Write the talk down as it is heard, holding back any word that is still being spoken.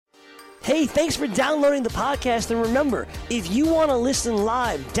Hey, thanks for downloading the podcast, and remember, if you want to listen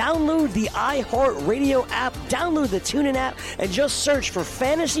live, download the iHeartRadio app, download the TuneIn app, and just search for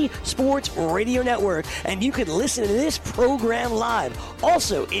Fantasy Sports Radio Network, and you can listen to this program live.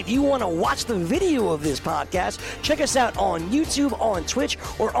 Also, if you want to watch the video of this podcast, check us out on YouTube, on Twitch,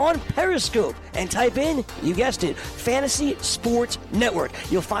 or on Periscope, and type in, you guessed it, Fantasy Sports Network.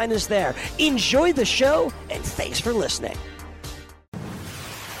 You'll find us there. Enjoy the show, and thanks for listening.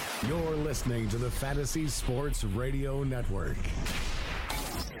 You're listening to the Fantasy Sports Radio Network.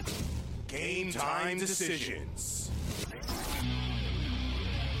 Game Time Decisions.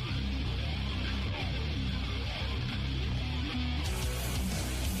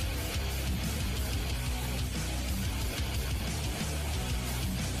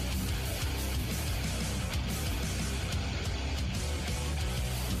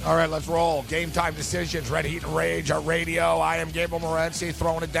 All right, let's roll. Game Time Decisions, Red Heat and Rage, our radio. I am Gabriel Morency,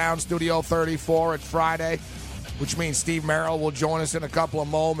 throwing it down, Studio 34. It's Friday, which means Steve Merrill will join us in a couple of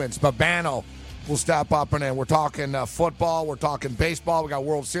moments. Babano will step up and in. We're talking football. We're talking baseball. We got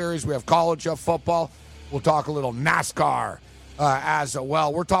World Series. We have college football. We'll talk a little NASCAR as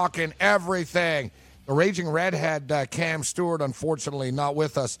well. We're talking everything. The Raging Redhead, Cam Stewart, unfortunately not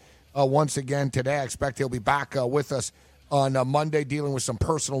with us once again today. I expect he'll be back with us on Monday, dealing with some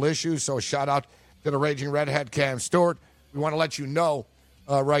personal issues. So a shout out to the Raging Redhead, Cam Stewart. We want to let you know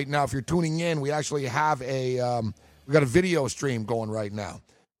right now, if you're tuning in, we actually have we got a video stream going right now.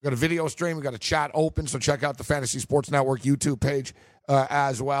 We got a video stream. We got a chat open. So check out the Fantasy Sports Network YouTube page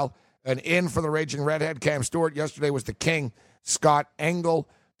as well. And in for the Raging Redhead, Cam Stewart. Yesterday was the King, Scott Engel.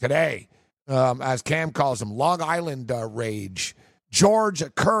 Today, as Cam calls him, Long Island Rage. George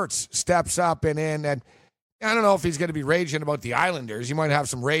Kurtz steps up and in, and I don't know if he's going to be raging about the Islanders. He might have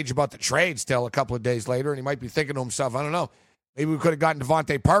some rage about the trade still a couple of days later, and he might be thinking to himself, I don't know, maybe we could have gotten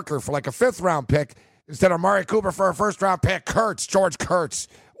Devontae Parker for like a 5th-round pick instead of Amari Cooper for a 1st-round pick. George Kurtz.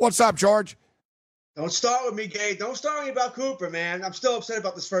 What's up, George? Don't start with me, Gabe. Don't start with me about Cooper, man. I'm still upset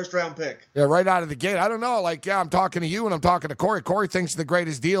about this 1st-round pick. Yeah, right out of the gate. I don't know. Like, yeah, I'm talking to you and I'm talking to Corey. Corey thinks the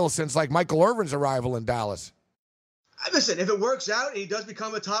greatest deal since, like, Michael Irvin's arrival in Dallas. Listen, if it works out, he does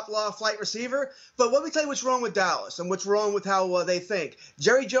become a top flight receiver. But let me tell you what's wrong with Dallas and what's wrong with how they think.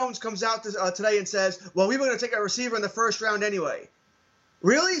 Jerry Jones comes out today and says, well, we were going to take a receiver in the 1st round anyway.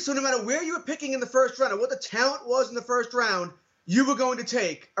 Really? So no matter where you were picking in the 1st round or what the talent was in the 1st round, you were going to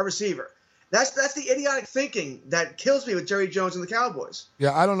take a receiver. That's the idiotic thinking that kills me with Jerry Jones and the Cowboys.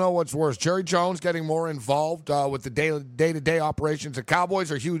 Yeah, I don't know what's worse. Jerry Jones getting more involved with the day-to-day operations of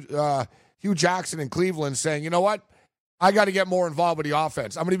Cowboys, or Hugh Jackson in Cleveland saying, you know what? I got to get more involved with the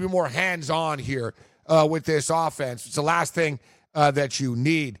offense. I'm going to be more hands-on here with this offense. It's the last thing that you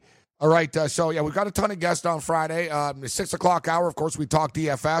need. All right, so, yeah, we've got a ton of guests on Friday. The 6 o'clock hour, of course, we talk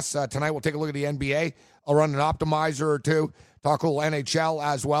DFS. Tonight we'll take a look at the NBA. I'll run an optimizer or two, talk a little NHL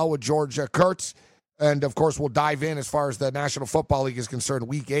as well with George Kurtz. And, of course, we'll dive in as far as the National Football League is concerned,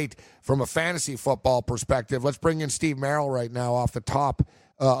 Week 8, from a fantasy football perspective. Let's bring in Steve Merrill right now off the top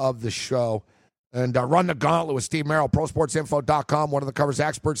of the show. And run the gauntlet with Steve Merrill, ProSportsInfo.com, one of the covers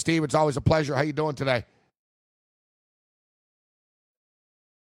experts. Steve, it's always a pleasure. How you doing today?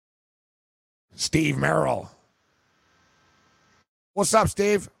 Steve Merrill. What's up,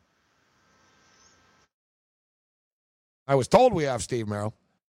 Steve? I was told we have Steve Merrill.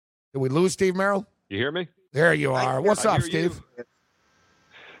 Did we lose Steve Merrill? You hear me? There you are. What's up, Steve? You.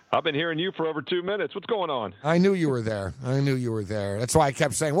 I've been hearing you for over 2 minutes. What's going on? I knew you were there. That's why I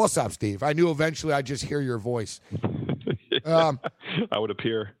kept saying, what's up, Steve? I knew eventually I'd just hear your voice. I would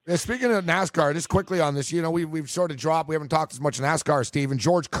appear. Speaking of NASCAR, just quickly on this, we've sort of dropped. We haven't talked as much NASCAR, Steve. And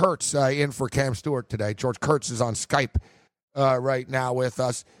George Kurtz in for Cam Stewart today. George Kurtz is on Skype right now with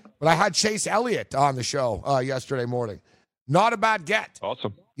us. But I had Chase Elliott on the show yesterday morning. Not a bad get.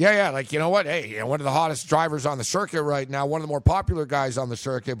 Awesome. Yeah, like, you know what? Hey, one of the hottest drivers on the circuit right now, one of the more popular guys on the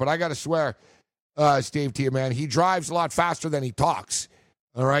circuit. But I got to swear, Steve, to you, man, he drives a lot faster than he talks.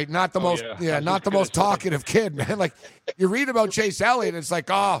 All right, not the most talkative kid, man. Like, you read about Chase Elliott, it's like,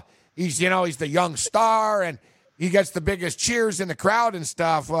 oh, he's the young star and he gets the biggest cheers in the crowd and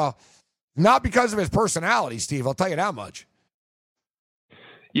stuff. Well, not because of his personality, Steve. I'll tell you that much.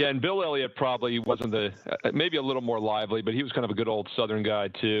 Yeah, and Bill Elliott probably wasn't maybe a little more lively, but he was kind of a good old Southern guy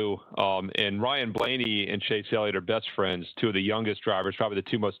too. And Ryan Blaney and Chase Elliott are best friends, two of the youngest drivers, probably the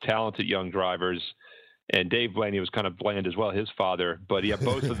two most talented young drivers. And Dave Blaney was kind of bland as well, his father. But yeah,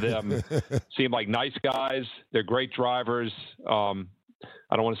 both of them seem like nice guys. They're great drivers. I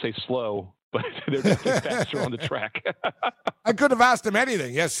don't want to say slow, but they're definitely faster on the track. I could have asked him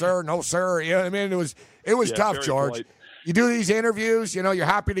anything. Yes, sir. No, sir. You know what I mean? It was tough, George. Polite. you do these interviews, you're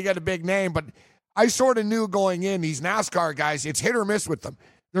happy to get a big name, but I sort of knew going in, these NASCAR guys, it's hit or miss with them.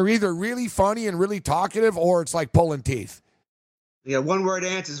 They're either really funny and really talkative, or it's like pulling teeth. Yeah, one-word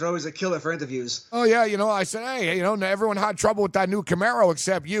answers are always a killer for interviews. Oh, yeah, I said, hey, everyone had trouble with that new Camaro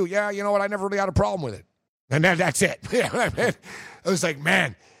except you. Yeah, you know what, I never really had a problem with it. And then that's it. I was like,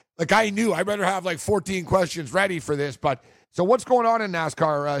 man, I knew I better have 14 questions ready for this. But so what's going on in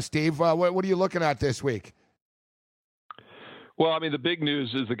NASCAR, Steve? What are you looking at this week? Well, I mean, the big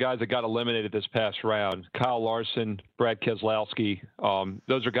news is the guys that got eliminated this past round. Kyle Larson, Brad Keselowski.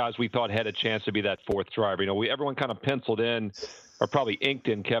 Those are guys we thought had a chance to be that fourth driver. Everyone kind of penciled in or probably inked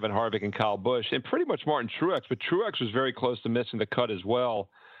in Kevin Harvick and Kyle Busch and pretty much Martin Truex. But Truex was very close to missing the cut as well.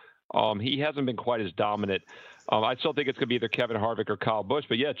 He hasn't been quite as dominant. I still think it's going to be either Kevin Harvick or Kyle Busch.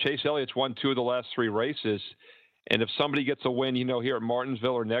 But, yeah, Chase Elliott's won 2 of the last 3 races. And if somebody gets a win, here at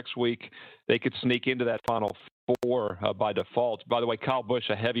Martinsville or next week, they could sneak into that Final 4 by default. By the way, Kyle Busch,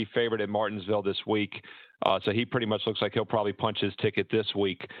 a heavy favorite at Martinsville this week. So he pretty much looks like he'll probably punch his ticket this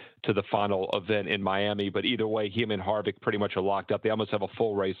week to the final event in Miami. But either way, him and Harvick pretty much are locked up. They almost have a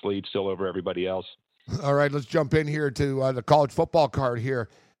full race lead still over everybody else. All right, let's jump in here to the college football card here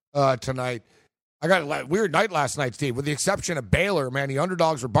tonight. I got a weird night last night, Steve. With the exception of Baylor, man, the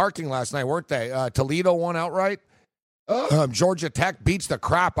underdogs were barking last night, weren't they? Toledo won outright. Georgia Tech beats the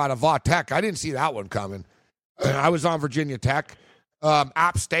crap out of Va Tech. I didn't see that one coming. I was on Virginia Tech.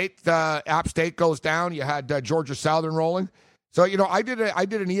 App State goes down. You had Georgia Southern rolling. So I did an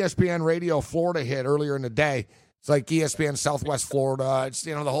ESPN Radio Florida hit earlier in the day. It's like ESPN Southwest Florida. It's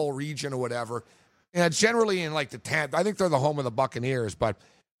the whole region or whatever. And it's generally in the 10th. I think they're the home of the Buccaneers, but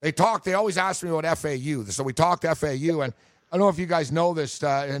they always ask me about FAU. So we talked FAU, and I don't know if you guys know this,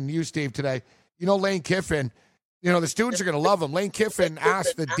 and you, Steve, today. Lane Kiffin. The students are going to love him. Lane Kiffin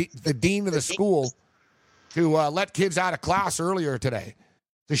asked the dean of the school to let kids out of class earlier today,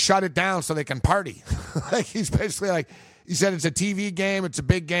 to shut it down so they can party. He's basically he said it's a TV game. It's a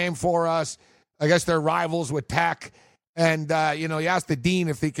big game for us. I guess they're rivals with Tech. And, he asked the dean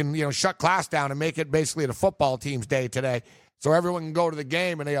if he can, shut class down and make it basically the football team's day today so everyone can go to the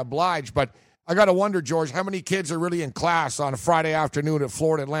game, and they oblige. But I got to wonder, George, how many kids are really in class on a Friday afternoon at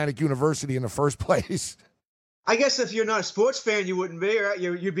Florida Atlantic University in the first place? I guess if you're not a sports fan, you wouldn't be. Right?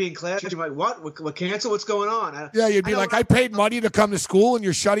 You'd be in class. You're like, what? We're cancel? What's going on? You'd be I paid money to come to school, and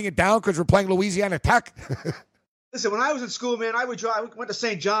you're shutting it down because we're playing Louisiana Tech. Listen, when I was in school, man, I went to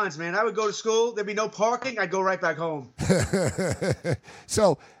St. John's, man. I would go to school. There'd be no parking. I'd go right back home.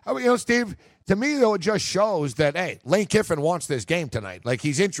 So, Steve, to me, though, it just shows that, hey, Lane Kiffin wants this game tonight.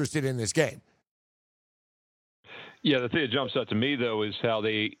 He's interested in this game. Yeah, the thing that jumps out to me, though, is how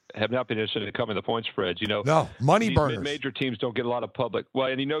they have not been interested in covering the point spreads. No, money burners. Major teams don't get a lot of public. Well,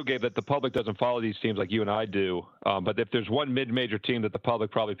 and Gabe, that the public doesn't follow these teams like you and I do. But if there's one mid-major team that the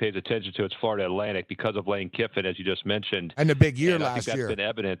public probably pays attention to, it's Florida Atlantic because of Lane Kiffin, as you just mentioned. And the big year last year. I think that's been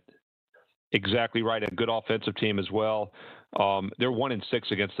evident. Exactly right. A good offensive team as well. They're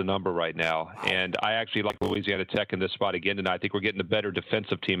 1-6 against the number right now. And I actually like Louisiana Tech in this spot again tonight. I think we're getting a better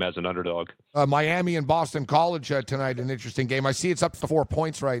defensive team as an underdog. Miami and Boston College tonight, an interesting game. I see it's up to 4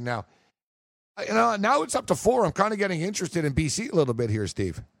 points right now. Now it's up to 4. I'm kind of getting interested in BC a little bit here,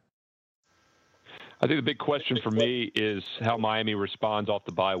 Steve. I think the big question for me is how Miami responds off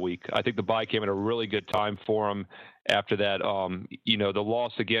the bye week. I think the bye came at a really good time for them after that. The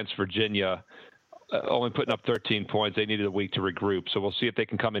loss against Virginia, only putting up 13 points. They needed a week to regroup. So we'll see if they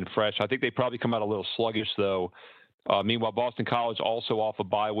can come in fresh. I think they probably come out a little sluggish, though. Meanwhile, Boston College also off a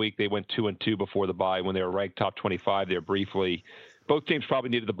bye week. They went 2-2 before the bye when they were ranked top 25 there briefly. Both teams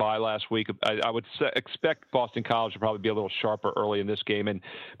probably needed the bye last week. I would expect Boston College to probably be a little sharper early in this game. And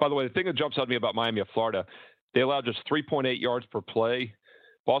by the way, the thing that jumps out at me about Miami of Florida, they allowed just 3.8 yards per play.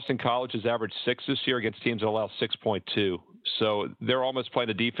 Boston College has averaged 6 this year against teams that allow 6.2. So they're almost playing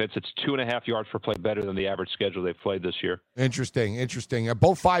a defense that's 2.5 yards per play better than the average schedule they've played this year. Interesting.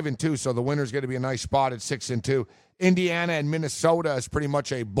 Both 5-2, so the winner's going to be a nice spot at 6-2. Indiana and Minnesota is pretty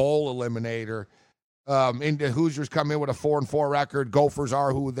much a bowl eliminator. The Hoosiers come in with a 4-4 record. Gophers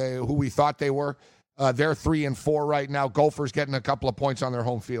are who we thought they were. They're 3-4 right now. Gophers getting a couple of points on their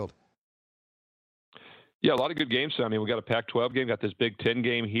home field. Yeah, a lot of good games. I mean, we got a Pac-12 game, got this Big Ten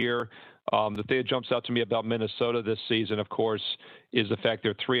game here. The thing that jumps out to me about Minnesota this season, of course, is the fact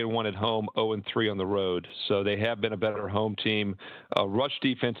they're 3-1 at home, 0-3 on the road. So they have been a better home team. Rush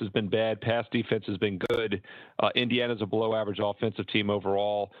defense has been bad. Pass defense has been good. Indiana's a below-average offensive team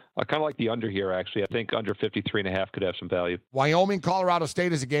overall. Kind of like the under here, actually. I think under 53.5 could have some value. Wyoming, Colorado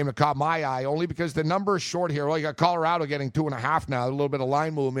State is a game that caught my eye, only because the number is short here. Well, you got Colorado getting 2.5 now, a little bit of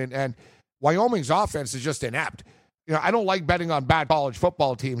line movement, and Wyoming's offense is just inept. I don't like betting on bad college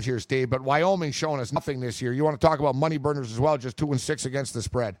football teams here, Steve, but Wyoming's showing us nothing this year. You want to talk about money burners as well, just 2-6 against the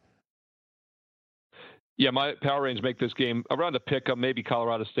spread. Yeah, my power range make this game around a pick-up. Maybe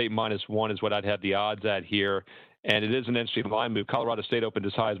Colorado State -1 is what I'd have the odds at here. And it is an interesting line move. Colorado State opened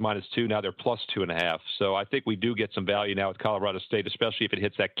as high as -2. Now they're +2.5. So I think we do get some value now with Colorado State, especially if it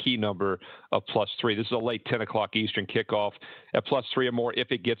hits that key number of +3. This is a late 10 o'clock Eastern kickoff at +3 or more.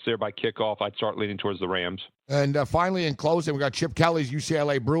 If it gets there by kickoff, I'd start leaning towards the Rams. And finally, in closing, we got Chip Kelly's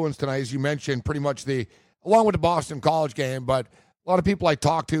UCLA Bruins tonight, as you mentioned, pretty much along with the Boston College game. But a lot of people I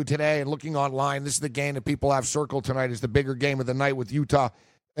talked to today and looking online, this is the game that people have circled tonight is the bigger game of the night with Utah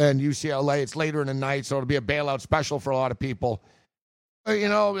and UCLA. It's later in the night, so it'll be a bailout special for a lot of people.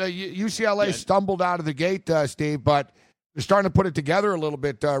 UCLA stumbled out of the gate, Steve, but they're starting to put it together a little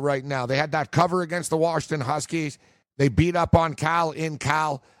bit right now. They had that cover against the Washington Huskies. They beat up on Cal in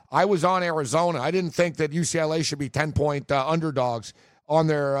Cal. I was on Arizona. I didn't think that UCLA should be 10-point underdogs on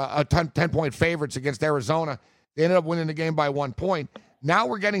their 10-point favorites against Arizona. They ended up winning the game by 1 point. Now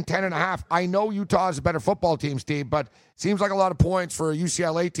we're getting 10.5. I know Utah is a better football team, Steve, but seems like a lot of points for a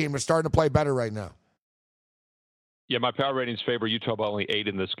UCLA team. They're starting to play better right now. Yeah, my power ratings favor Utah by only 8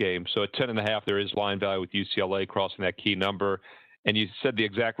 in this game. So at 10.5, there is line value with UCLA crossing that key number. And you said the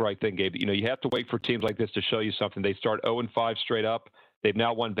exact right thing, Gabe. You have to wait for teams like this to show you something. They start 0-5 straight up. They've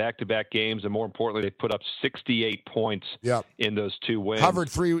now won back-to-back games, and more importantly, they've put up 68 points in those 2 wins. Covered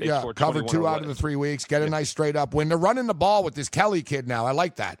 2 out of the 3 weeks. Get a nice straight-up win. They're running the ball with this Kelly kid now. I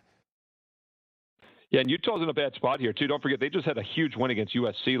like that. Yeah, and Utah's in a bad spot here, too. Don't forget, they just had a huge win against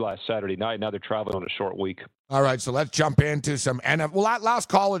USC last Saturday night. Now they're traveling on a short week. All right, so let's jump into some NFL. Well, that last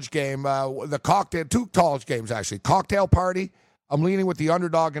college game, two college games, actually. Cocktail party. I'm leaning with the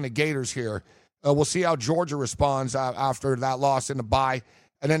underdog and the Gators here. We'll see how Georgia responds after that loss in the bye.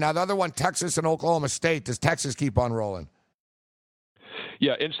 And then that other one, Texas and Oklahoma State. Does Texas keep on rolling?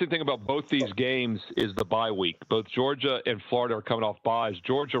 Yeah, interesting thing about both these games is the bye week. Both Georgia and Florida are coming off byes.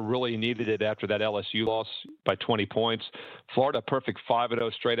 Georgia really needed it after that LSU loss by 20 points. Florida, perfect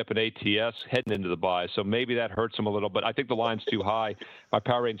 5-0 straight up in ATS heading into the bye. So maybe that hurts them a little, but I think the line's too high. My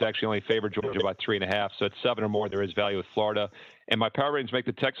power ratings actually only favor Georgia by 3.5. So at 7 or more, there is value with Florida. And my power ratings make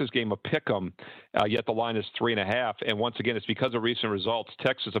the Texas game a pick-em, yet the line is 3.5. And once again, it's because of recent results.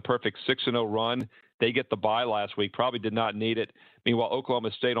 Texas, a perfect 6-0 run. They get the bye last week, probably did not need it. Meanwhile,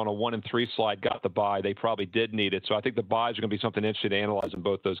 Oklahoma State on a 1-3 slide got the bye. They probably did need it. So I think the byes are going to be something interesting to analyze in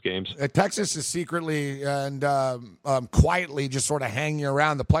both those games. Texas is secretly and quietly just sort of hanging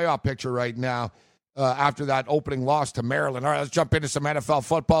around the playoff picture right now after that opening loss to Maryland. All right, let's jump into some NFL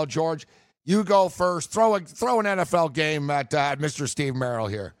football. George, you go first. Throw an NFL game at Mr. Steve Merrill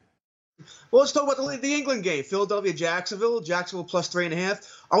here. Well, let's talk about the England game. Philadelphia-Jacksonville. Jacksonville +3.5.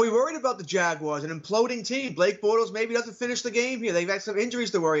 Are we worried about the Jaguars, an imploding team? Blake Bortles maybe doesn't finish the game here. They've had some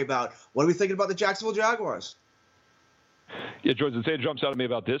injuries to worry about. What are we thinking about the Jacksonville Jaguars? Yeah, George, the thing that jumps out at me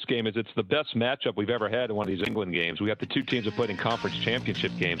about this game is it's the best matchup we've ever had in one of these England games. We got the two teams that played in conference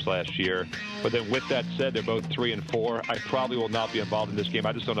championship games last year. But then with that said, they're both 3-4. I probably will not be involved in this game.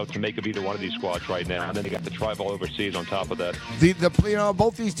 I just don't know what to make of either one of these squads right now. And then you got the tribal overseas on top of that.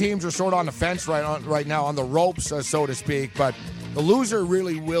 Both these teams are sort of on the fence right now, on the ropes, so to speak. But the loser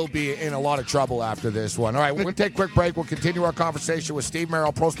really will be in a lot of trouble after this one. All right, we're going to take a quick break. We'll continue our conversation with Steve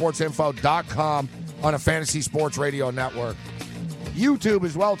Merrill, ProSportsInfo.com on a Fantasy Sports Radio Network. YouTube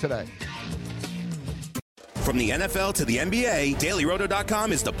as well today. From the NFL to the NBA,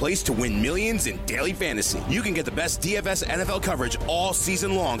 DailyRoto.com is the place to win millions in daily fantasy. You can get the best DFS NFL coverage all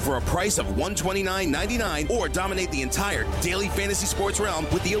season long for a price of $129.99 or dominate the entire daily fantasy sports realm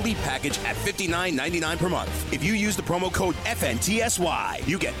with the Elite Package at $59.99 per month. If you use the promo code FNTSY,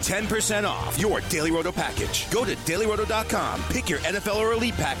 you get 10% off your Daily Roto package. Go to DailyRoto.com, pick your NFL or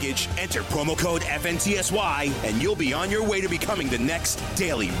Elite Package, enter promo code FNTSY, and you'll be on your way to becoming the next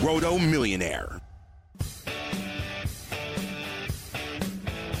Daily Roto millionaire.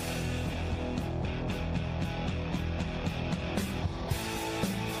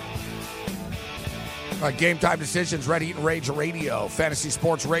 Game Time Decisions, Red Heat and Rage Radio, Fantasy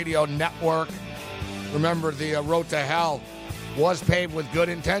Sports Radio Network. Remember, the road to hell was paved with good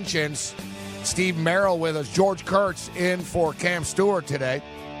intentions. Steve Merrill with us. George Kurtz in for Cam Stewart today.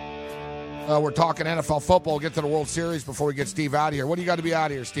 We're talking NFL football. We'll get to the World Series before we get Steve out of here. What do you got to be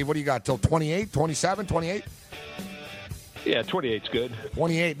out of here, Steve? What do you got, till 28, 27, 28? Yeah, 28's good.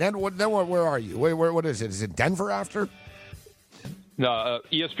 28. Then where are you? What is it? Is it Denver after? No,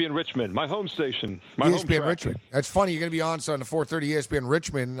 ESPN Richmond, my home station. ESPN Richmond. That's funny. You're going to be on the 4:30 ESPN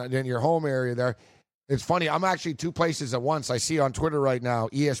Richmond in your home area there. It's funny. I'm actually two places at once. I see on Twitter right now,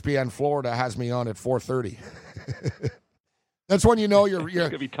 ESPN Florida has me on at 4:30. That's when you know you're it's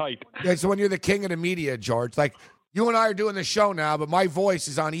gonna be tight. That's when you're the king of the media, George. Like, you and I are doing the show now, but my voice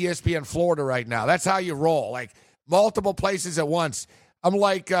is on ESPN Florida right now. That's how you roll. Like, multiple places at once. I'm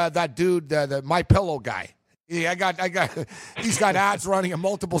like that dude, the My Pillow guy. Yeah, he's got ads running in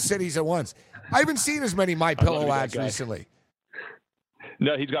multiple cities at once. I haven't seen as many My Pillow ads recently.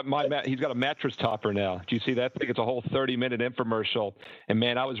 No, he's got a mattress topper now. Do you see that thing? It's a whole 30-minute infomercial. And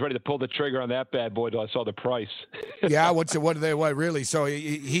man, I was ready to pull the trigger on that bad boy till I saw the price. Yeah, what really? So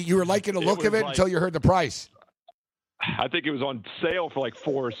you were liking the look of it until you heard the price. I think it was on sale for like $400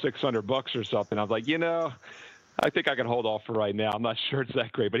 or $600 or something. I was like, I think I can hold off for right now. I'm not sure it's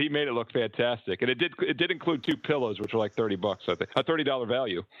that great, but he made it look fantastic, and it did include 2 pillows, which were like $30. I think a $30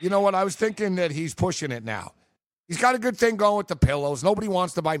 value. You know what? I was thinking that he's pushing it now. He's got a good thing going with the pillows. Nobody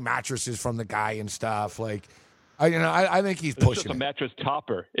wants to buy mattresses from the guy and stuff. Like, I think he's pushing. It's just a mattress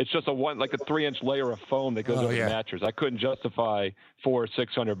topper. It's just a 3-inch layer of foam that goes over the mattress. I couldn't justify $400 or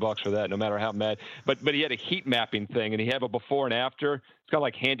 $600 for that, no matter how mad. But he had a heat mapping thing, and he had a before and after. It's got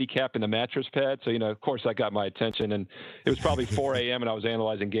like handicap in the mattress pad. So of course, that got my attention. And it was probably 4 a.m. and I was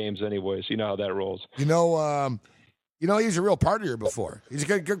analyzing games anyways. You know how that rolls. He's a real partier before. He's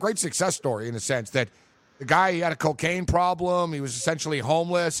a great success story in the sense that the guy, he had a cocaine problem. He was essentially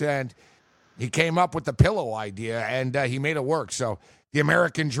homeless, and he came up with the pillow idea, and he made it work. So the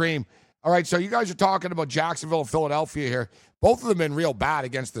American dream. All right, so you guys are talking about Jacksonville and Philadelphia here. Both of them been real bad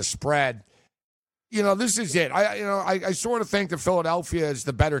against the spread. This is it. I sort of think that Philadelphia is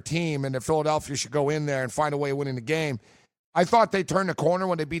the better team, and that Philadelphia should go in there and find a way of winning the game. I thought they turned the corner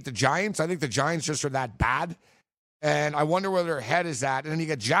when they beat the Giants. I think the Giants just are that bad, and I wonder where their head is at. And then you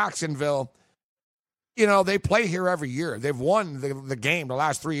get Jacksonville. They play here every year. They've won the game the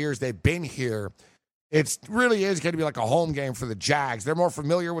last 3 years they've been here. It really is going to be like a home game for the Jags. They're more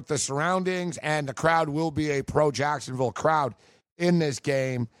familiar with the surroundings, and the crowd will be a pro-Jacksonville crowd in this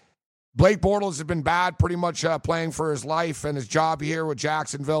game. Blake Bortles has been bad, pretty much playing for his life and his job here with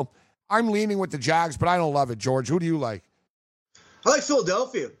Jacksonville. I'm leaning with the Jags, but I don't love it, George. Who do you like? I like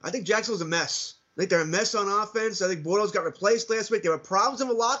Philadelphia. I think Jacksonville's a mess. I think they're a mess on offense. I think Bortles got replaced last week. There were problems in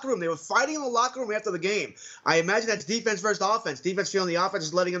the locker room. They were fighting in the locker room after the game. I imagine that's defense versus offense. Defense feeling the offense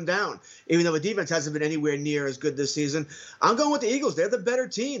is letting them down, even though the defense hasn't been anywhere near as good this season. I'm going with the Eagles. They're the better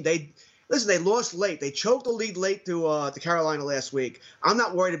team. They lost late. They choked the lead late to Carolina last week. I'm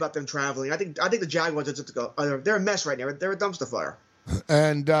not worried about them traveling. I think the Jaguars are just to go. They're a mess right now. They're a dumpster fire.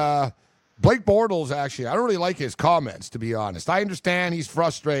 And Blake Bortles, actually, I don't really like his comments, to be honest. I understand he's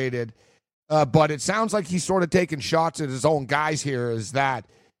frustrated. But it sounds like he's sort of taking shots at his own guys here. Is that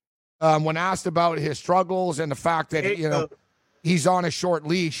when asked about his struggles and the fact that he's on a short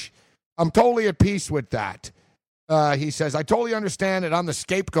leash, I'm totally at peace with that. He says, I totally understand that I'm the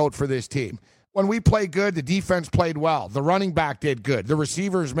scapegoat for this team. When we play good, the defense played well. The running back did good. The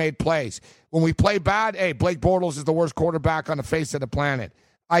receivers made plays. When we play bad, Blake Bortles is the worst quarterback on the face of the planet.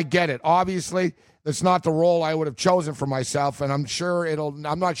 I get it. Obviously, that's not the role I would have chosen for myself, and I'm not sure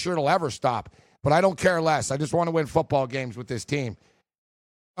it'll ever stop. But I don't care less. I just want to win football games with this team.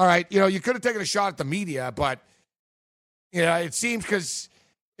 All right, you could have taken a shot at the media, but it seems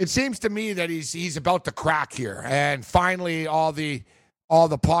to me that he's about to crack here, and finally all the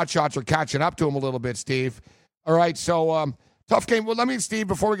pot shots are catching up to him a little bit, Steve. All right, so tough game. Well, Steve,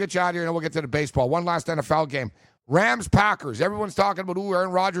 before we get you out of here, and we'll get to the baseball. One last NFL game. Rams-Packers. Everyone's talking about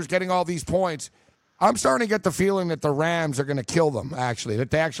Aaron Rodgers getting all these points. I'm starting to get the feeling that the Rams are going to kill them, actually,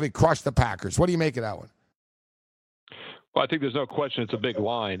 that they actually crush the Packers. What do you make of that one? Well, I think there's no question it's a big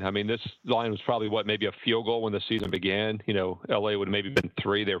line. I mean, this line was probably, maybe a field goal when the season began. L.A. would have maybe been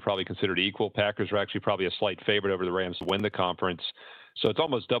 3. They were probably considered equal. Packers were actually probably a slight favorite over the Rams to win the conference. So it's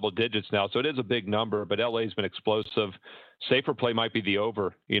almost double digits now. So it is a big number, but L.A.'s been explosive. Safer play might be the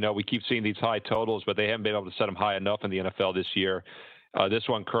over. We keep seeing these high totals, but they haven't been able to set them high enough in the NFL this year. This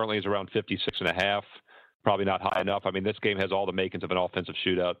one currently is around 56.5. Probably not high enough. I mean, this game has all the makings of an offensive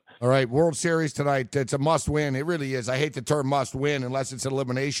shootout. All right, World Series tonight. It's a must-win. It really is. I hate the term must-win unless it's an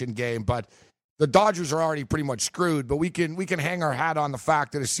elimination game, but the Dodgers are already pretty much screwed. But we can hang our hat on the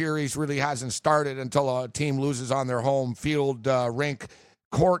fact that a series really hasn't started until a team loses on their home field, rink,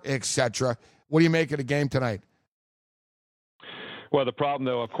 court, etc. What do you make of the game tonight? Well, the problem,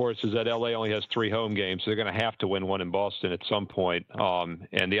 though, of course, is that L.A. only has 3 home games, so they're going to have to win one in Boston at some point.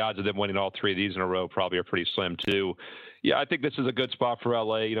 And the odds of them winning all 3 of these in a row probably are pretty slim, too. Yeah, I think this is a good spot for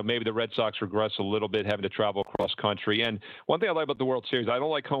L.A. Maybe the Red Sox regress a little bit, having to travel across country. And one thing I like about the World Series, I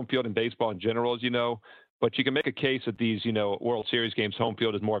don't like home field in baseball in general, as you know, but you can make a case that these, World Series games, home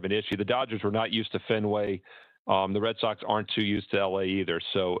field is more of an issue. The Dodgers were not used to Fenway. The Red Sox aren't too used to LA either.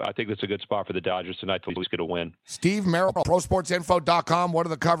 So I think that's a good spot for the Dodgers tonight to at least get a win. Steve Merrill, ProSportsInfo.com, one of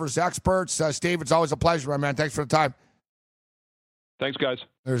the cover's experts. Steve, it's always a pleasure, my man. Thanks for the time. Thanks, guys.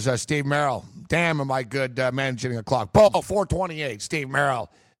 There's Steve Merrill. Damn, am I good managing the clock. Bo, 428. Steve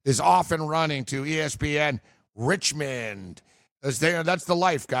Merrill is off and running to ESPN Richmond. That's the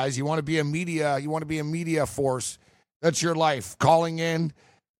life, guys. You want to be a media force. That's your life. Calling in,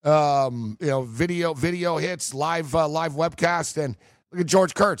 video hits, live webcast, and look at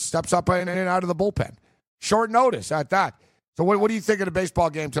George Kurtz steps up in and out of the bullpen. Short notice at that. So what do you think of the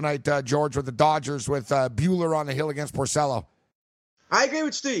baseball game tonight, George, with the Dodgers with Buehler on the hill against Porcello? I agree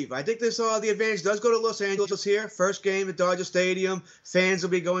with Steve. I think the advantage does go to Los Angeles here. First game at Dodger Stadium. Fans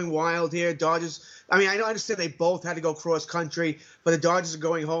will be going wild here. Dodgers, I understand they both had to go cross country, but the Dodgers are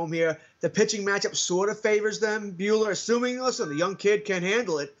going home here. The pitching matchup sort of favors them. Buehler, assuming, listen, the young kid can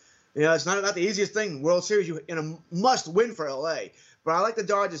handle it. It's not the easiest thing. World Series, in a must win for LA. But I like the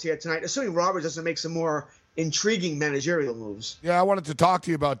Dodgers here tonight, assuming Roberts doesn't make some more intriguing managerial moves. Yeah, I wanted to talk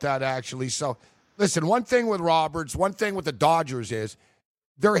to you about that, actually. So, listen, one thing with Roberts, one thing with the Dodgers is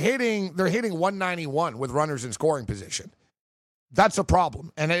they're hitting 191 with runners in scoring position. That's a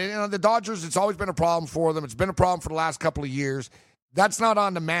problem. And the Dodgers, it's always been a problem for them. It's been a problem for the last couple of years. That's not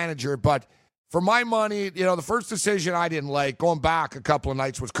on the manager, but for my money, the first decision I didn't like going back a couple of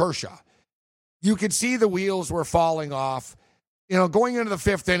nights was Kershaw. You could see the wheels were falling off. Going into the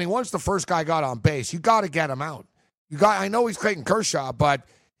fifth inning, once the first guy got on base, you got to get him out. I know he's Clayton Kershaw, but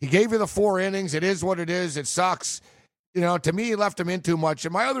he gave you the 4 innings. It is what it is. It sucks. To me, he left him in too much.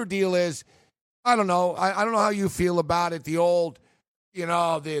 And my other deal is, I don't know. I don't know how you feel about it. The old,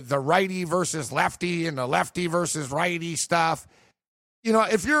 the righty versus lefty and the lefty versus righty stuff.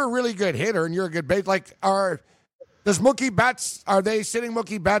 If you're a really good hitter and you're a good base, does Mookie Betts, are they sitting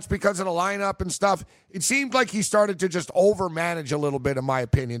Mookie Betts because of the lineup and stuff? It seemed like he started to just overmanage a little bit, in my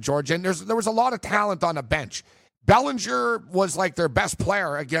opinion, George. And there was a lot of talent on the bench. Bellinger was like their best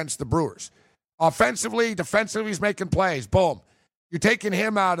player against the Brewers. Offensively, defensively, he's making plays. Boom. You're taking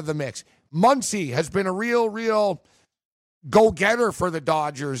him out of the mix. Muncy has been a real go-getter for the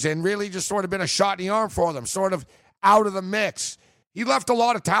Dodgers and really just sort of been a shot in the arm for them, sort of out of the mix. He left a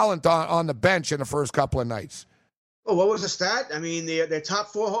lot of talent on the bench in the first couple of nights. Well, what was the stat? Their top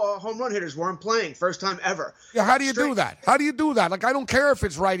 4 home run hitters weren't playing. First time ever. Yeah, how do you do that? How do you do that? I don't care if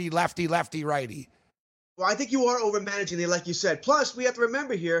it's righty, lefty, lefty, righty. Well, I think you are overmanaging it, like you said. Plus, we have to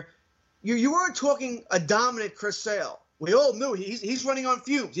remember here, you weren't talking a dominant Chris Sale. We all knew he's running on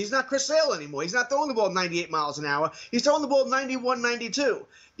fumes. He's not Chris Sale anymore. He's not throwing the ball 98 miles an hour. He's throwing the ball 91, 92.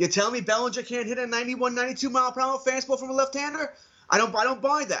 You tell me Bellinger can't hit a 91, 92 mile per hour fastball from a left-hander? I don't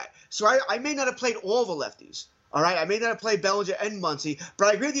buy that. So I may not have played all the lefties. All right, I may not have played Bellinger and Muncy, but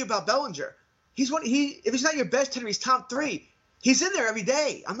I agree with you about Bellinger. If he's not your best hitter, he's top 3. He's in there every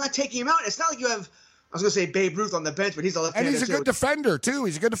day. I'm not taking him out. It's not like you have, I was going to say Babe Ruth on the bench, but he's a left-hander. And he's a good defender too.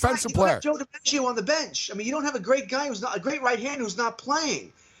 He's a good defensive player. Joe DiMaggio on the bench. You don't have a great guy who's not a great right-hander who's not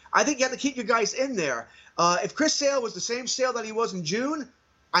playing. I think you have to keep your guys in there. If Chris Sale was the same Sale that he was in June,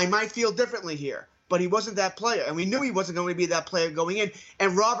 I might feel differently here. But he wasn't that player, and we knew he wasn't going to be that player going in.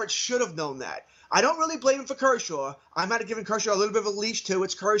 And Roberts should have known that. I don't really blame him for Kershaw. I might have given Kershaw a little bit of a leash, too.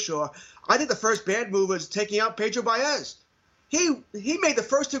 It's Kershaw. I think the first bad move was taking out Pedro Baez. He made the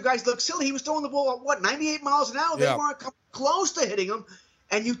first 2 guys look silly. He was throwing the ball at, 98 miles an hour? Yeah. They weren't close to hitting him,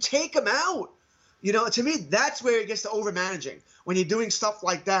 and you take him out. To me, that's where it gets to overmanaging, when you're doing stuff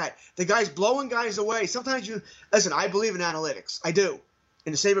like that. The guy's blowing guys away. Sometimes listen, I believe in analytics. I do.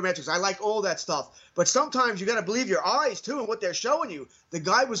 In the sabermetrics, I like all that stuff. But sometimes you got to believe your eyes, too, and what they're showing you. The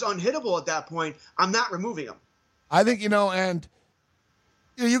guy was unhittable at that point. I'm not removing him. I think, and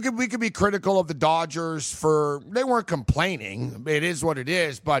we could be critical of the Dodgers they weren't complaining. It is what it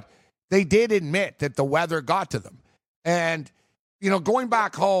is. But they did admit that the weather got to them. And, going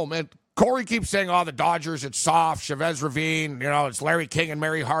back home, and Corey keeps saying, the Dodgers, it's soft, Chavez Ravine, it's Larry King and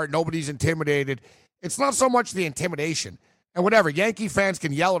Mary Hart, nobody's intimidated. It's not so much the intimidation. And whatever, Yankee fans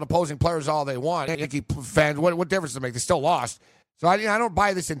can yell at opposing players all they want. Yankee fans, what difference does it make? They still lost. So I don't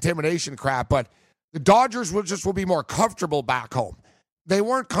buy this intimidation crap, but the Dodgers will be more comfortable back home. They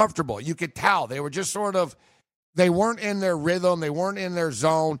weren't comfortable. You could tell. They were just they weren't in their rhythm. They weren't in their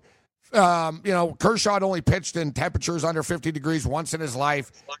zone. Kershaw had only pitched in temperatures under 50 degrees once in his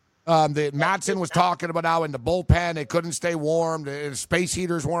life. Matson was talking about how in the bullpen they couldn't stay warm. The space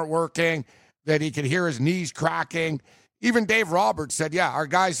heaters weren't working, that he could hear his knees cracking. Even Dave Roberts said, our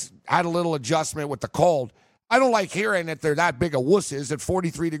guys had a little adjustment with the cold. I don't like hearing that they're that big of wusses, that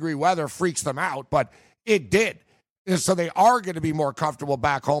 43-degree weather freaks them out, but it did. And so they are going to be more comfortable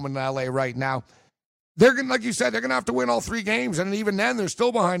back home in L.A. right now. they're going, like you said, they're going to have to win all 3 games, and even then, they're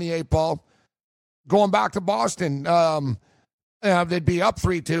still behind the 8 ball. Going back to Boston, they'd be up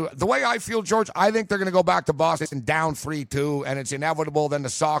 3-2. The way I feel, George, I think they're going to go back to Boston down 3-2, and it's inevitable. Then the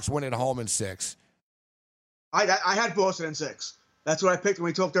Sox win at home in 6. I had Boston in 6. That's what I picked when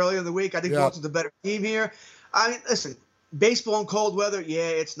we talked earlier in the week. I think Boston's a better team here. I mean, listen, baseball in cold weather,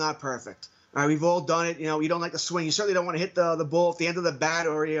 it's not perfect. All right, we've all done it. You know, you don't like to swing. You certainly don't want to hit the ball at the end of the bat,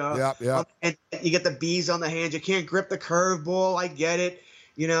 or and you get the bees on the hands. You can't grip the curveball. I get it.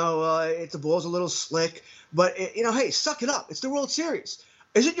 You know, the ball's a little slick. But, hey, suck it up. It's the World Series.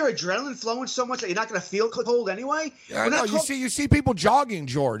 Isn't your adrenaline flowing so much that you're not going to feel cold anyway? Yeah, I know. You see people jogging,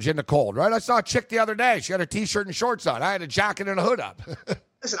 George, in the cold, right? I saw a chick the other day. She had a T-shirt and shorts on. I had a jacket and a hood up.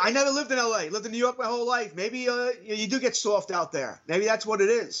 Listen, I never lived in L.A. Lived in New York my whole life. Maybe you do get soft out there. Maybe that's what it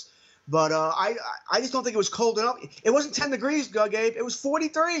is. But I just don't think it was cold enough. It wasn't 10 degrees, Gabe. It was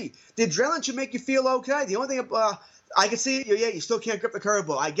 43. The adrenaline should make you feel okay. The only thing I can see, you still can't grip the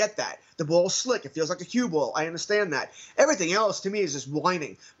curveball. I get that. The ball's slick. It feels like a cue ball. I understand that. Everything else, to me, is just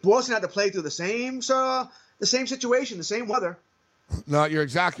whining. Boston had to play through the same situation, the same weather. No, you're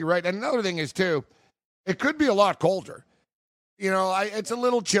exactly right. And another thing is, too, it could be a lot colder. You know, it's a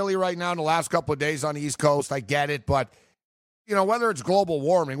little chilly right now in the last couple of days on the East Coast. I get it. But, whether it's global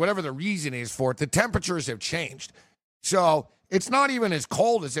warming, whatever the reason is for it, the temperatures have changed. So it's not even as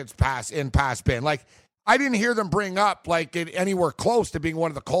cold as it's past been. Like, I didn't hear them bring up it anywhere close to being one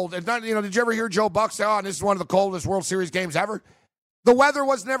of the coldest. Did you ever hear Joe Buck say, this is one of the coldest World Series games ever? The weather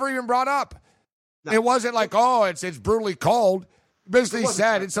was never even brought up. No. It wasn't like, it's brutally cold. He basically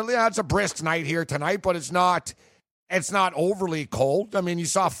said it's a brisk night here tonight, but it's not overly cold. I mean, you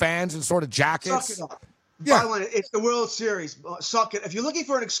saw fans in sort of jackets. Suck it up. Yeah. It's the World Series. Suck it. If you're looking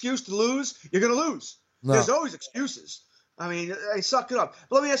for an excuse to lose, you're going to lose. No. There's always excuses. I mean, suck it up.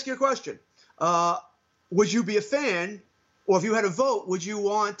 But let me ask you a question. Would you be a fan, or if you had a vote, would you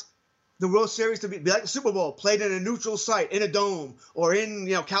want the World Series to be like the Super Bowl, played in a neutral site, in a dome, or in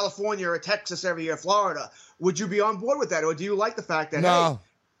California or Texas every year, Florida? Would you be on board with that, or do you like the fact that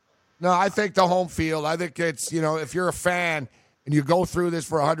No, I think the home field. I think it's if you're a fan and you go through this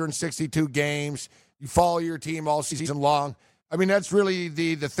for 162 games, you follow your team all season long. I mean, that's really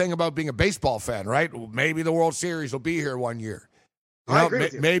the thing about being a baseball fan, right? Maybe the World Series will be here one year. I agree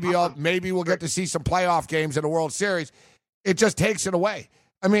with you. Maybe we'll get to see some playoff games in the World Series. It just takes it away.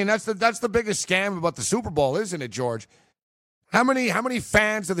 I mean, that's the biggest scam about the Super Bowl, isn't it, George? How many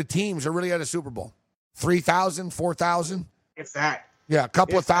fans of the teams are really at a Super Bowl? 3,000, 4,000? If that. Yeah, a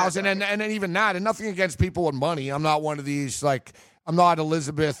couple of thousand, and then even that. And nothing against people with money. I'm not one of these, I'm not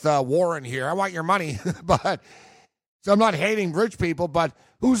Elizabeth Warren here. I want your money, so I'm not hating rich people. But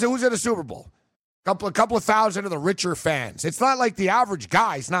who's at a Super Bowl? A couple of thousand of the richer fans. It's not like the average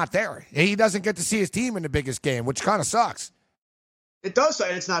guy's not there. He doesn't get to see his team in the biggest game, which kind of sucks. It does,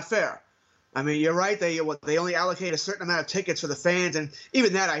 and it's not fair. I mean, you're right. They only allocate a certain amount of tickets for the fans, and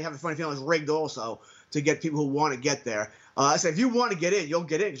even that, I have a funny feeling, is rigged also to get people who want to get there. I said, if you want to get in, you'll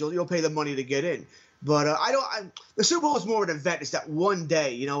get in. You'll pay the money to get in. But the Super Bowl is more of an event. It's that one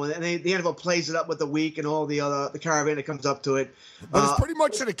day, and the NFL plays it up with the week and all the caravan that comes up to it. But it's pretty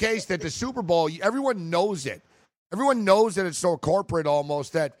much the case that the Super Bowl, everyone knows it. Everyone knows that it's so corporate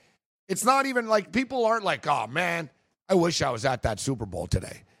almost that it's not even like people aren't like, oh, man, I wish I was at that Super Bowl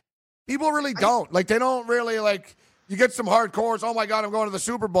today. People really don't. They don't really you get some hardcores, oh, my God, I'm going to the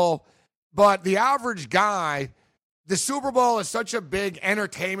Super Bowl. But the average guy, the Super Bowl is such a big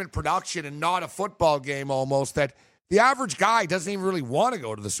entertainment production and not a football game almost that the average guy doesn't even really want to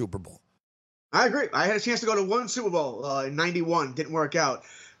go to the Super Bowl. I agree. I had a chance to go to one Super Bowl in '91. Didn't work out.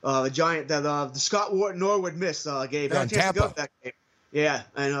 The Scott Norwood miss, Gabe. I had a chance to go to that game. Yeah,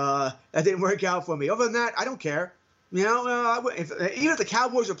 and that didn't work out for me. Other than that, I don't care. Even if the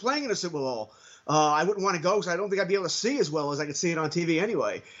Cowboys are playing in the Super Bowl, I wouldn't want to go because I don't think I'd be able to see as well as I could see it on TV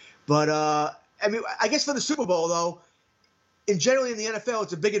anyway. But I guess for the Super Bowl, though, generally in the NFL,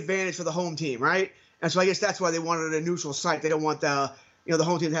 it's a big advantage for the home team, right? And so I guess that's why they wanted a neutral site. They don't want the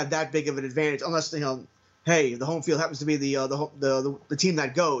home team to have that big of an advantage, unless hey, the home field happens to be the team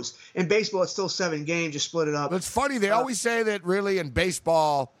that goes. In baseball, it's still 7 games. You split it up. It's funny. They always say that really in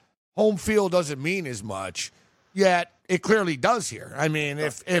baseball, home field doesn't mean as much. Yet it clearly does here. I mean,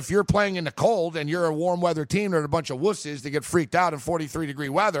 if you're playing in the cold and you're a warm weather team, there's a bunch of wusses that get freaked out in 43-degree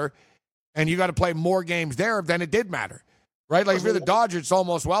weather, and you got to play more games there, then it did matter, right? Like if you're the Dodgers, it's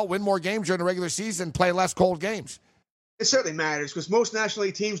almost, win more games during the regular season, play less cold games. It certainly matters because most National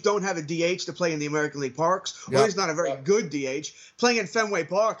League teams don't have a DH to play in the American League parks, or at least not a very good DH. Playing in Fenway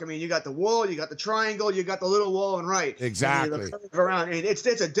Park, I mean, you got the wall, you got the triangle, you got the little wall and right. Exactly. Around. I mean, it's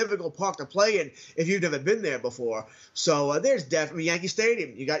a difficult park to play in if you've never been there before. So there's definitely Yankee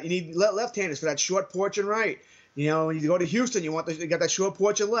Stadium. You need left-handers for that short porch and right. When you go to Houston, you got that short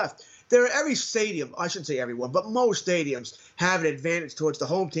porch and left. Every stadium, I shouldn't say everyone, but most stadiums have an advantage towards the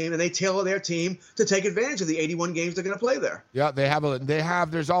home team, and they tailor their team to take advantage of the 81 games they're going to play there. Yeah,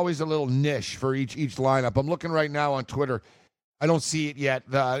 there's always a little niche for each lineup. I'm looking right now on Twitter. I don't see it yet,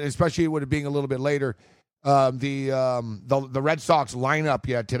 especially with it being a little bit later. The Red Sox lineup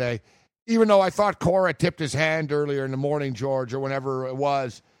yet today, even though I thought Cora tipped his hand earlier in the morning, George, or whenever it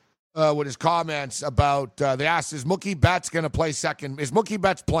was, with his comments about, they asked, is Mookie Betts going to play second? Is Mookie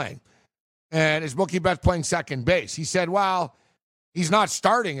Betts playing? And is Mookie Betts playing second base? He said, well, he's not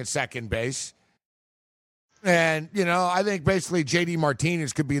starting at second base. And, I think basically J.D.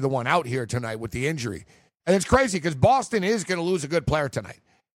 Martinez could be the one out here tonight with the injury. And it's crazy because Boston is going to lose a good player tonight.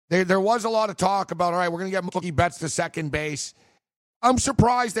 There was a lot of talk about, all right, we're going to get Mookie Betts to second base. I'm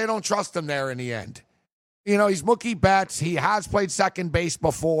surprised they don't trust him there in the end. He's Mookie Betts. He has played second base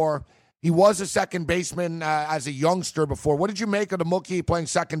before. He was a second baseman as a youngster before. What did you make of the Mookie playing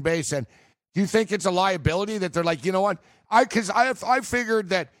second base? And do you think it's a liability that they're like, you know what? Because I figured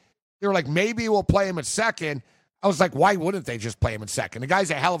that they were like, maybe we'll play him at second. I was like, why wouldn't they just play him at second? The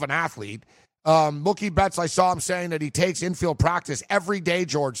guy's a hell of an athlete. Mookie Betts, I saw him saying that he takes infield practice every day,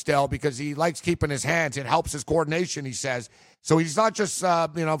 George, still, because he likes keeping his hands. It helps his coordination, he says. So he's not just,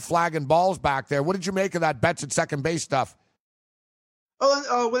 flagging balls back there. What did you make of that Betts at second base stuff?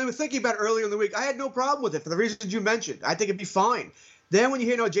 When they were thinking about it earlier in the week, I had no problem with it for the reasons you mentioned. I think it'd be fine. Then when you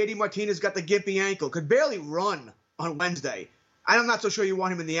hear, J.D. Martinez got the gimpy ankle, could barely run on Wednesday. I'm not so sure you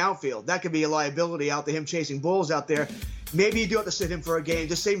want him in the outfield. That could be a liability out to him chasing balls out there. Maybe you do have to sit him for a game.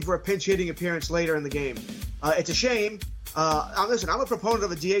 Just save him for a pinch hitting appearance later in the game. It's a shame. Listen, I'm a proponent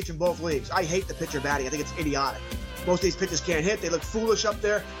of a DH in both leagues. I hate the pitcher batting. I think it's idiotic. Most of these pitchers can't hit. They look foolish up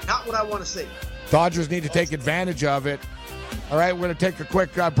there. Not what I want to see. Dodgers need to take advantage of it. All right, we're going to take a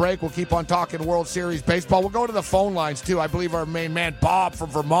quick break. We'll keep on talking World Series baseball. We'll go to the phone lines, too. I believe our main man, Bob from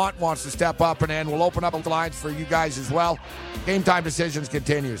Vermont, wants to step up, and then we'll open up the lines for you guys as well. Game Time Decisions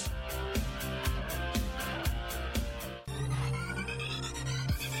continues.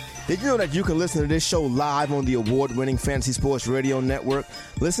 Did you know that you can listen to this show live on the award-winning Fantasy Sports Radio Network?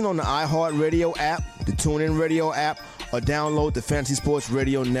 Listen on the iHeartRadio app, the TuneIn Radio app, or download the Fantasy Sports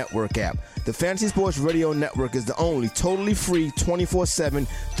Radio Network app. The Fantasy Sports Radio Network is the only totally free 24/7,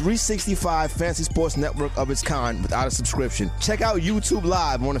 365 fantasy sports network of its kind without a subscription. Check out YouTube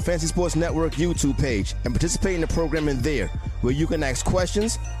Live on the Fantasy Sports Network YouTube page and participate in the programming there, where you can ask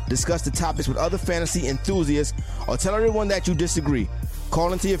questions, discuss the topics with other fantasy enthusiasts, or tell everyone that you disagree.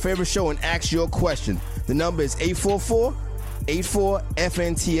 Call into your favorite show and ask your question. The number is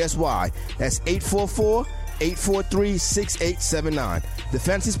 844-84-FNTSY. That's 844-843-6879. The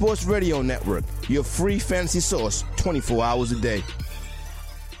Fantasy Sports Radio Network, your free fantasy source 24 hours a day.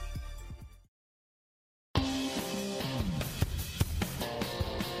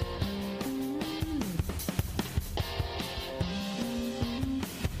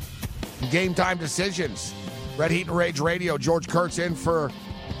 Game Time Decisions. Red Heat and Rage Radio. George Kurtz in for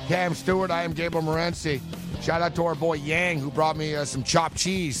Cam Stewart. I am Gabriel Morency. Shout out to our boy Yang, who brought me some chopped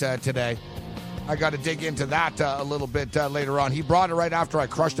cheese today. I got to dig into that a little bit later on. He brought it right after I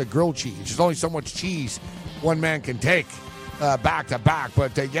crushed a grilled cheese. There's only so much cheese one man can take back to back.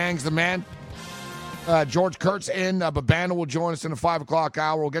 But Yang's the man. George Kurtz in. Babano will join us in the 5 o'clock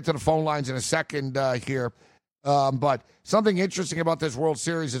hour. We'll get to the phone lines in a second here. But something interesting about this World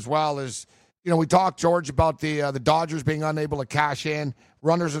Series as well is, we talked, George, about the Dodgers being unable to cash in.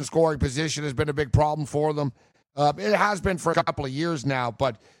 Runners in scoring position has been a big problem for them. It has been for a couple of years now,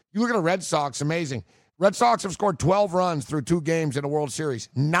 but you look at the Red Sox, amazing. Red Sox have scored 12 runs through 2 games in the World Series.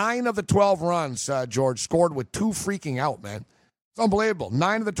 9 of the 12 runs, George, scored with 2 freaking out, man. It's unbelievable.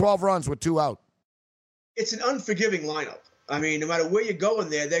 9 of the 12 runs with 2 out. It's an unforgiving lineup. I mean, no matter where you go in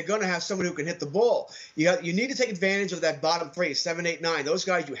there, they're going to have someone who can hit the ball. You need to take advantage of that bottom 3, 7, 8, 9. Those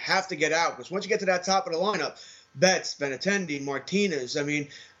guys you have to get out, because once you get to that top of the lineup, Betts, Benintendi, Martinez. I mean,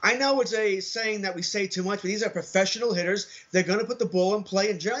 I know it's a saying that we say too much, but these are professional hitters. They're going to put the ball in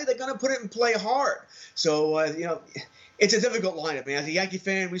play, and generally they're going to put it in play hard. So, it's a difficult lineup, man. As a Yankee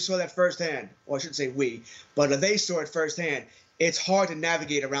fan, we saw that firsthand. Well, I shouldn't say we, but they saw it firsthand. It's hard to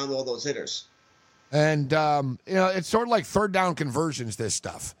navigate around all those hitters. And, it's sort of like third down conversions, this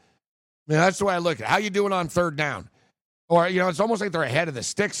stuff. I mean, that's the way I look at it. How you doing on third down? Or, it's almost like they're ahead of the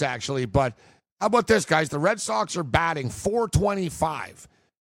sticks, actually. But How about this, guys? The Red Sox are batting .425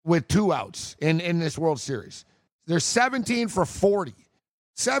 with 2 outs in this World Series. They're 17 for 40.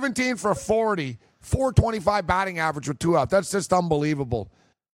 17 for 40, .425 batting average with 2 outs. That's just unbelievable.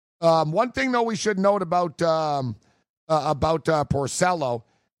 One thing, though, we should note about Porcello.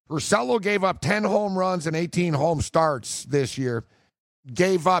 Porcello gave up 10 home runs and 18 home starts this year.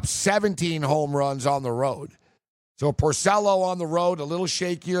 Gave up 17 home runs on the road. So Porcello on the road, a little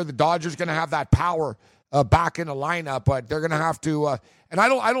shakier. The Dodgers going to have that power back in the lineup, but they're going to have to. And I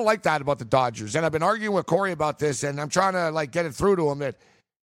don't like that about the Dodgers. And I've been arguing with Corey about this, and I'm trying to get it through to him that,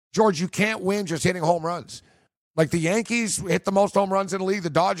 George, you can't win just hitting home runs. Like the Yankees hit the most home runs in the league. The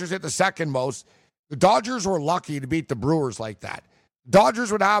Dodgers hit the second most. The Dodgers were lucky to beat the Brewers like that.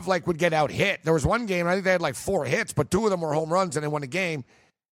 Dodgers would get out hit. There was one game, I think they had 4 hits, but 2 of them were home runs and they won the game.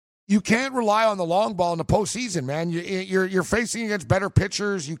 You can't rely on the long ball in the postseason, man. You're facing against better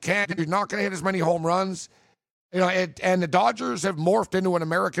pitchers. You're not going to hit as many home runs. And the Dodgers have morphed into an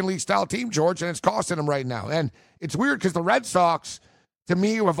American League style team, George, and it's costing them right now. And it's weird because the Red Sox, to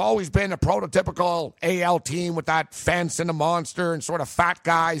me, have always been a prototypical AL team with that fence and a monster and sort of fat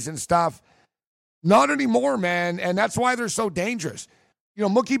guys and stuff. Not anymore, man, and that's why they're so dangerous.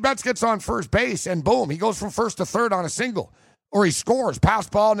 Mookie Betts gets on first base, and boom, he goes from first to third on a single. Or he scores, pass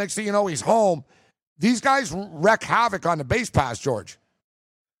ball, next thing you know, he's home. These guys wreak havoc on the base pass, George.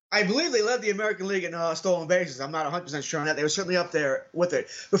 I believe they led the American League in stolen bases. I'm not 100% sure on that. They were certainly up there with it.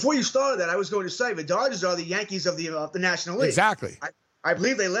 Before you started that, I was going to say the Dodgers are the Yankees of the National League. Exactly. I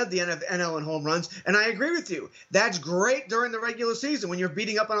believe they led the NL in home runs, and I agree with you. That's great during the regular season when you're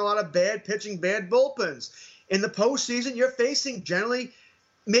beating up on a lot of bad pitching, bad bullpens. In the postseason, you're facing generally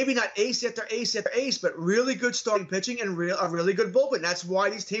maybe not ace after ace after ace, but really good starting pitching and a really good bullpen. That's why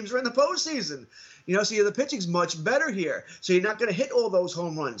these teams are in the postseason. So the pitching's much better here. So you're not going to hit all those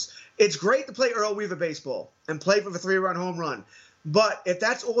home runs. It's great to play Earl Weaver baseball and play for the 3-run home run. But if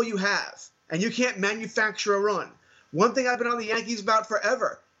that's all you have and you can't manufacture a run, one thing I've been on the Yankees about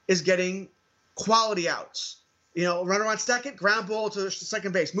forever is getting quality outs. Runner on second, ground ball to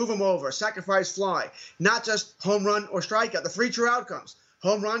second base, move him over, sacrifice fly, not just home run or strikeout. The 3 true outcomes: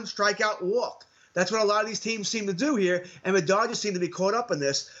 home run, strikeout, walk. That's what a lot of these teams seem to do here, and the Dodgers seem to be caught up in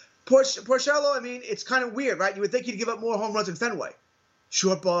this. Porcello, it's kind of weird, right? You would think he'd give up more home runs in Fenway.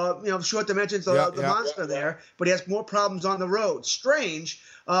 Short dimensions, the monster there, but he has more problems on the road. Strange.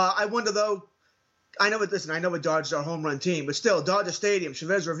 I wonder, though. I know the Dodgers are a home run team, but still, Dodger Stadium,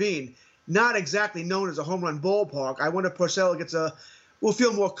 Chavez Ravine, not exactly known as a home run ballpark. I wonder if Porcello will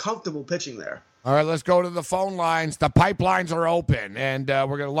feel more comfortable pitching there. All right, let's go to the phone lines. The pipelines are open, and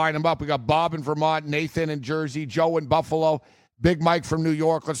we're going to line them up. We got Bob in Vermont, Nathan in Jersey, Joe in Buffalo, Big Mike from New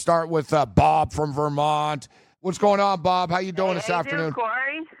York. Let's start with Bob from Vermont. What's going on, Bob? How you doing this afternoon?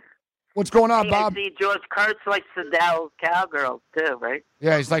 Corey? What's going on, Bob? I see George Kurtz likes the Dallas Cowgirls too, right?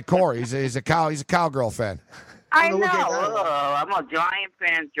 Yeah, he's like Corey. He's a cowgirl fan. I know. I'm a Giant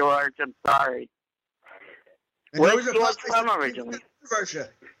fan, George. I'm sorry. Where's George from originally?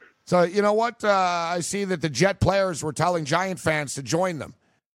 So you know what? I see that the Jet players were telling Giant fans to join them.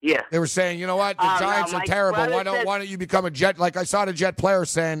 Yeah. They were saying, you know what? The Giants are terrible. Why don't you become a Jet? Like I saw the Jet players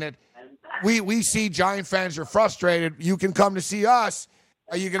saying that we see Giant fans are frustrated. You can come to see us.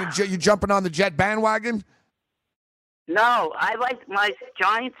 Are you you jumping on the Jet bandwagon? No, I like my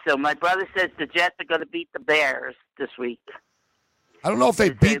Giants though. My brother says the Jets are going to beat the Bears this week. I don't know if they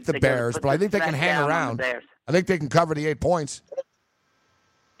beat the Bears, but I think they can hang around. I think they can cover the 8 points.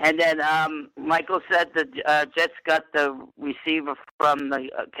 And then Michael said the Jets got the receiver from the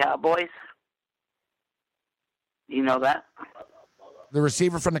Cowboys. You know that? The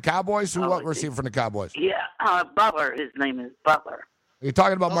receiver from the Cowboys? What receiver from the Cowboys? Yeah, Butler. His name is Butler. Are you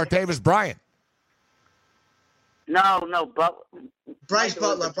talking about Martavis Bryant? No, Bryce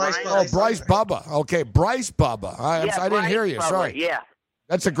Butler. Bryce Butler. Oh, Bryce Bubba. Okay, Bryce Bubba. I didn't hear you. Butler, sorry. Yeah.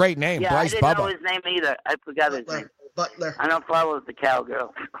 That's a great name, Bryce Bubba. I didn't know his name either. I forgot his name. Butler. I don't follow the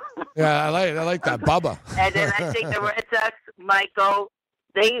cowgirl. Yeah, I like that, Bubba. And then I think the Red Sox, Michael,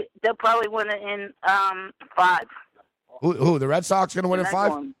 they'll probably win it in 5. Who? The Red Sox going to win in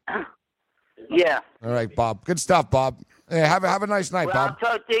 5? Yeah. All right, Bob. Good stuff, Bob. Hey, have a nice night, Bob.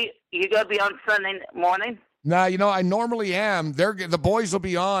 I'll talk to you. You going to be on Sunday morning? Nah, I normally am. The boys will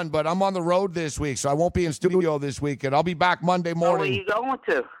be on, but I'm on the road this week, so I won't be in studio this week, and I'll be back Monday morning. Where are you going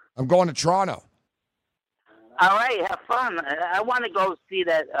to? I'm going to Toronto. All right, have fun. I want to go see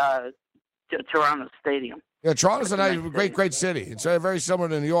that Toronto Stadium. Yeah, Toronto's a great city. It's very similar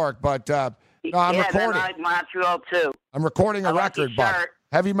to New York, but I'm recording. I like Montreal too. I'm recording a record, Bob.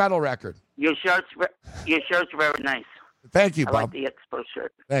 Heavy metal record. Your shirt's very nice. Thank you, I Bob. like the Expo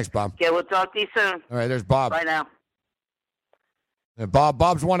shirt. Thanks, Bob. Okay, we'll talk to you soon. All right, there's Bob. Bye now. And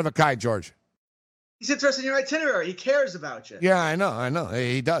Bob's one of a kind, George. He's interested in your itinerary. He cares about you. Yeah, I know.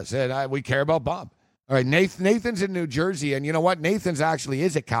 He does. And we care about Bob. All right, Nathan's in New Jersey, and you know what? Nathan's actually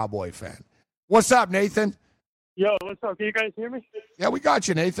is a Cowboy fan. What's up, Nathan? Yo, what's up? Can you guys hear me? Yeah, we got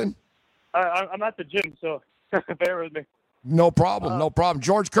you, Nathan. I'm at the gym, so bear with me. No problem, no problem.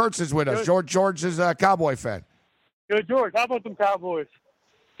 George Kurtz is with us. George is a Cowboy fan. Good, George. How about them Cowboys?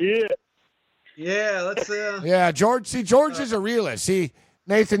 Yeah. Yeah, let's. Yeah, George is a realist. See,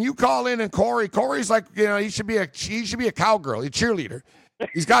 Nathan, you call in, and Corey's like, he should be a cowgirl, a cheerleader.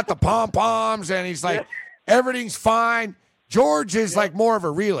 He's got the pom poms, and he's like, everything's fine. George is like more of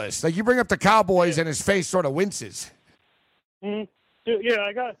a realist. Like you bring up the Cowboys, and his face sort of winces. Mm-hmm.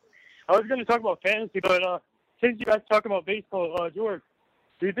 Yeah, I was going to talk about fantasy, but since you guys talk about baseball, George,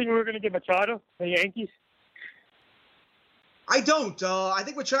 do you think we're going to get Machado, the Yankees? I don't. I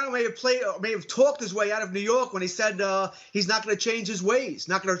think Machado may have talked his way out of New York when he said he's not going to change his ways,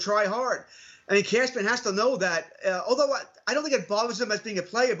 not going to try hard. I mean, Cashman has to know that. Although I don't think it bothers him as being a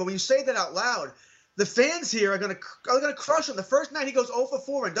player, but when you say that out loud, the fans here are going to crush him. The first night he goes 0 for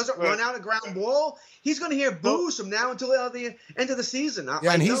 4 and doesn't run out a ground ball, he's going to hear boos from now until the end of the season.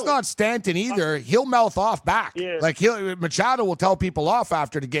 And he's not Stanton either. He'll mouth off back. Yeah. Like Machado will tell people off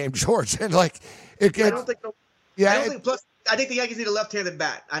after the game, George. And I don't think. Yeah. Plus, I think the Yankees need a left-handed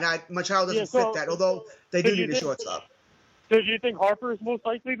bat, and Machado doesn't fit that. Although they do need a shortstop. So do you think Harper is most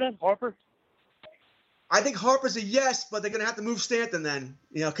likely then? Harper? I think Harper's a yes, but they're going to have to move Stanton then.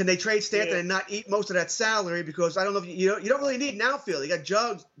 Can they trade Stanton and not eat most of that salary? Because I don't know if you don't really need an outfield. You got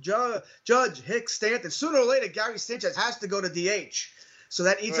Judge, Hicks, Stanton. Sooner or later, Gary Sanchez has to go to DH. So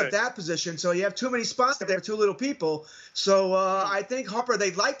that eats up that position. So you have too many spots there, too little people. So I think Harper,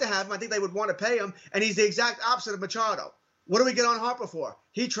 they'd like to have him. I think they would want to pay him. And he's the exact opposite of Machado. What do we get on Harper for?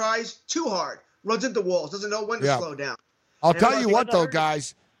 He tries too hard, runs into walls, doesn't know when to slow down. I'll tell you what, though,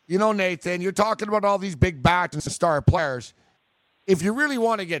 guys. Nathan, you're talking about all these big bats and star players. If you really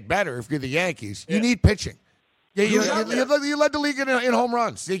want to get better, if you're the Yankees, you need pitching. Yeah, you led the league in home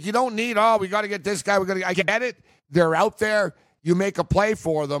runs. You don't need, we got to get this guy. I get it. They're out there. You make a play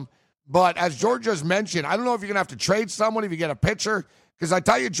for them. But as George just mentioned, I don't know if you're going to have to trade someone if you get a pitcher. Because I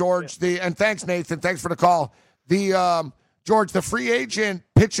tell you, George, and thanks, Nathan. Thanks for the call. George, the free agent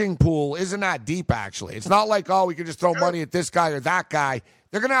pitching pool isn't that deep, actually. It's not like, we can just throw money at this guy or that guy.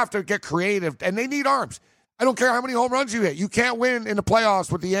 They're going to have to get creative, and they need arms. I don't care how many home runs you hit. You can't win in the playoffs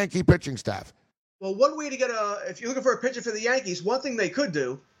with the Yankee pitching staff. Well, one way to get if you're looking for a pitcher for the Yankees, one thing they could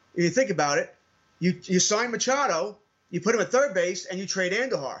do, if you think about it, you sign Machado, you put him at third base, and you trade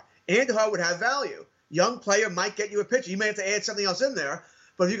Andujar. Andujar would have value. Young player might get you a pitcher. You may have to add something else in there,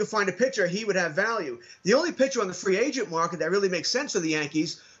 but if you could find a pitcher, he would have value. The only pitcher on the free agent market that really makes sense for the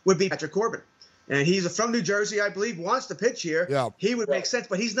Yankees would be Patrick Corbin. And he's from New Jersey, I believe, wants to pitch here. Yeah. He would make sense,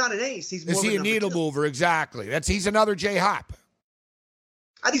 but he's not an ace. He's more Is he a needle mover? Exactly. He's another J. Happ.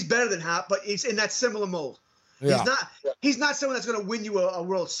 I think he's better than Happ, but he's in that similar mold. Yeah. He's not someone that's going to win you a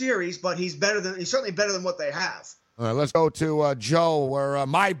World Series, but he's certainly better than what they have. All right, let's go to Joe, where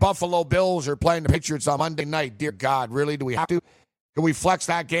my Buffalo Bills are playing the Patriots on Monday night. Dear God, really? Do we have to? Can we flex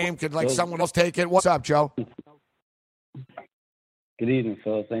that game? Could someone else take it? What's up, Joe? Good evening,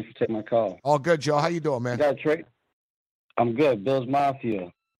 fellas. Thanks for taking my call. All good, Joe. How you doing, man? You got a trade? I'm good. Bills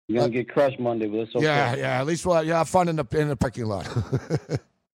Mafia. You're going to get crushed Monday, but it's okay. Yeah. At least we'll have fun in the parking lot.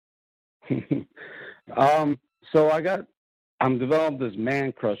 So I'm developed this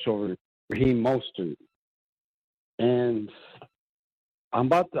man crush over Raheem Mostert. And I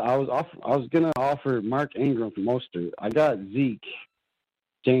was going to offer Mark Ingram for Mostert. I got Zeke,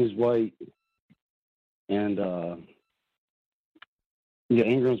 James White, and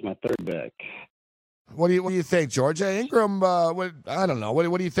Ingram's my third back. What do you think, George? Ingram, I don't know.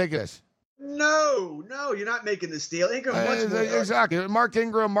 What do you think of this? No, you're not making this deal. Ingram exactly. Mark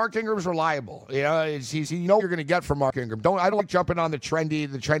Ingram's reliable. He's you're going to get from Mark Ingram. I don't like jumping on the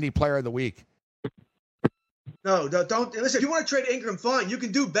trendy player of the week. No, don't listen. If you want to trade Ingram, fine. You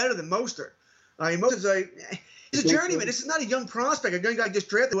can do better than Mostert. Mostert's he's a journeyman. This is not a young prospect, a young guy just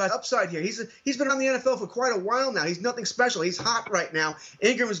drafted who has upside here. He's been on the NFL for quite a while now. He's nothing special. He's hot right now.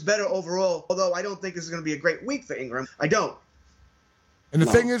 Ingram is better overall, although I don't think this is going to be a great week for Ingram. I don't. And the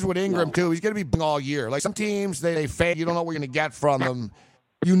thing is with Ingram, too, he's going to be all year. Like some teams, they fade. You don't know what you're going to get from them.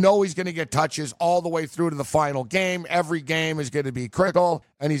 You know he's going to get touches all the way through to the final game. Every game is going to be critical,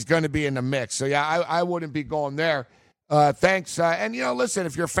 and he's going to be in the mix. So, yeah, I wouldn't be going there. Thanks. And, listen,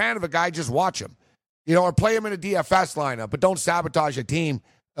 if you're a fan of a guy, just watch him. Or play him in a DFS lineup, but don't sabotage a team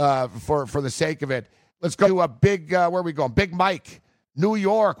for the sake of it. Let's go to a big, where are we going? Big Mike, New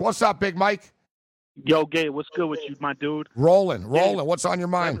York. What's up, Big Mike? Yo, Gabe, what's good with you, my dude? Rolling. What's on your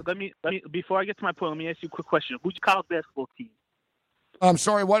mind? Let me. Before I get to my point, let me ask you a quick question. Who's your college basketball team? I'm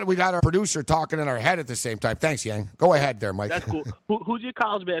sorry, what? We got our producer talking in our head at the same time. Thanks, Yang. Go ahead there, Mike. That's cool. Who's your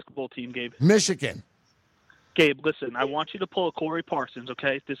college basketball team, Gabe? Michigan. Gabe, listen, I want you to pull a Corey Parsons,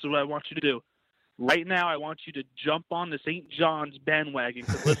 okay? This is what I want you to do. Right now, I want you to jump on the St. John's bandwagon.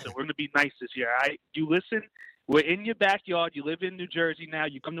 Because, listen, we're going to be nice this year, all right? You listen. We're in your backyard. You live in New Jersey now.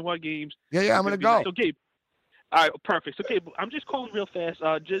 You come to our games. Yeah, I'm going to go. Nice. So, Gabe, all right, perfect. So, Gabe, I'm just calling real fast.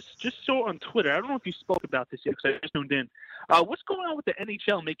 Just saw on Twitter. I don't know if you spoke about this yet because I just tuned in. What's going on with the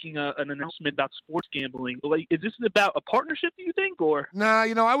NHL making an announcement about sports gambling? Like, is this about a partnership, do you think, or? Nah,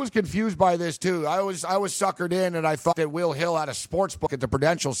 I was confused by this, too. I was suckered in, and I thought that Will Hill had a sports book at the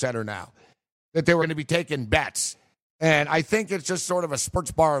Prudential Center now, that they were going to be taking bets. And I think it's just sort of a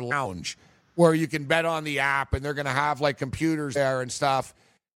sports bar lounge where you can bet on the app, and they're going to have, like, computers there and stuff.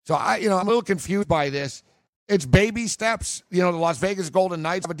 So, I'm a little confused by this. It's baby steps. The Las Vegas Golden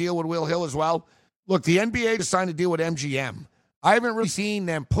Knights have a deal with Will Hill as well. Look, the NBA just signed a deal with MGM. I haven't really seen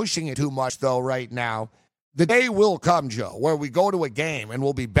them pushing it too much, though, right now. The day will come, Joe, where we go to a game and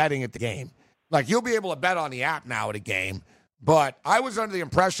we'll be betting at the game. Like, you'll be able to bet on the app now at a game. But I was under the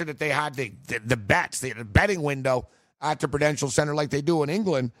impression that they had the bets, the betting window at the Prudential Center like they do in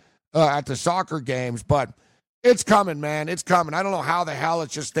England at the soccer games. But it's coming, man. It's coming. I don't know how the hell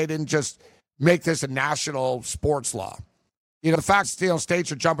they didn't just make this a national sports law. The fact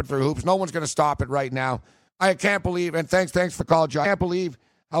states are jumping through hoops. No one's going to stop it right now. I can't believe, and thanks for calling, Joe. I can't believe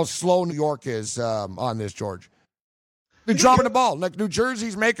how slow New York is on this, George. They're dropping the ball. Like, New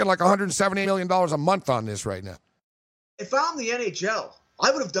Jersey's making like $170 million a month on this right now. If I'm the NHL, I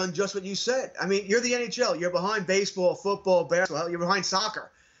would have done just what you said. I mean, you're the NHL. You're behind baseball, football, basketball. You're behind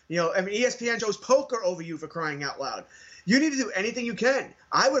soccer. ESPN shows poker over you, for crying out loud. You need to do anything you can.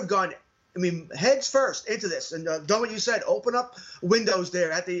 I would have gone heads first into this and done what you said. Open up windows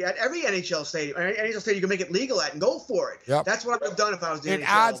there at every NHL stadium. NHL stadium you can make it legal at and go for it. Yep. That's what I would have done if I was the NHL. It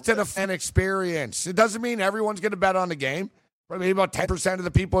adds to the fan experience. It doesn't mean everyone's going to bet on the game. Probably about 10% of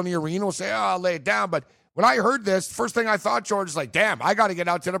the people in the arena will say, I'll lay it down. But when I heard this, the first thing I thought, George, is like, damn, I got to get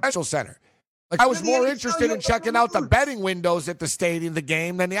out to the Prudential Center. Like, I was more interested in checking out the betting windows at the stadium, the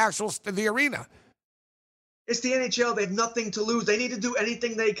game, than the arena. It's the NHL. They have nothing to lose. They need to do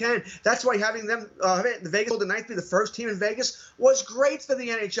anything they can. That's why having them, the Vegas Golden Knights be the first team in Vegas was great for the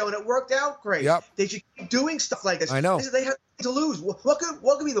NHL, and it worked out great. Yep. They should keep doing stuff like this. I know. They have to lose. What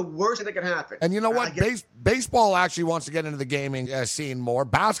could be the worst thing that could happen? And you know what? Baseball actually wants to get into the gaming scene more.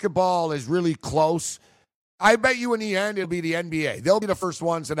 Basketball is really close. I bet you in the end it'll be the NBA. They'll be the first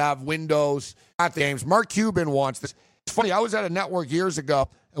ones that have windows at the games. Mark Cuban wants this. It's funny. I was at a network years ago,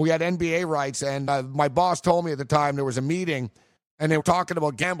 and we had NBA rights, and my boss told me at the time there was a meeting, and they were talking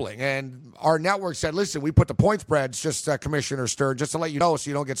about gambling. And our network said, listen, we put the point spreads, just Commissioner Stern, just to let you know so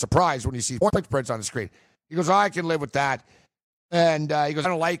you don't get surprised when you see point spreads on the screen. He goes, I can live with that. And he goes, I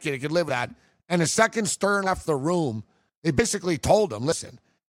don't like it. I can live with that. And the second Stern left the room, they basically told him, listen,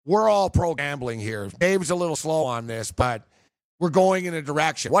 we're all pro-gambling here. Dave's a little slow on this, but we're going in a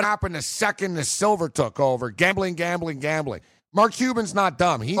direction. What happened the second the Silver took over? Gambling. Mark Cuban's not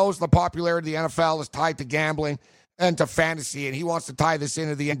dumb. He knows the popularity of the NFL is tied to gambling and to fantasy, and he wants to tie this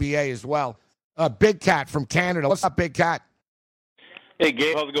into the NBA as well. Big Cat from Canada. What's up, Big Cat? Hey,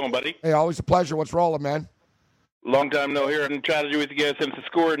 Gabe. How's it going, buddy? Hey, always a pleasure. What's rolling, man? Long time no here. I've chatted with you guys since the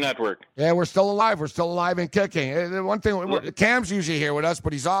Score Network. Yeah, we're still alive. We're still alive and kicking. One thing, Cam's usually here with us,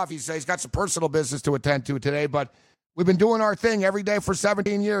 but he's off. He's got some personal business to attend to today, but we've been doing our thing every day for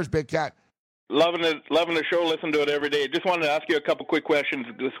 17 years, Big Cat. Loving the show. Listen to it every day. Just wanted to ask you a couple quick questions.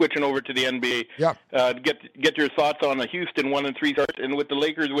 Switching over to the NBA. Yep. Get your thoughts on a Houston 1-3 start, and with the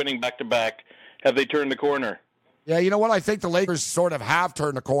Lakers winning back-to-back, have they turned the corner? Yeah, you know what? I think the Lakers sort of have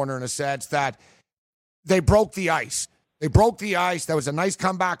turned the corner in a sense that they broke the ice. That was a nice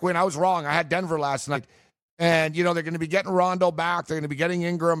comeback win. I was wrong. I had Denver last night. And, they're going to be getting Rondo back. They're going to be getting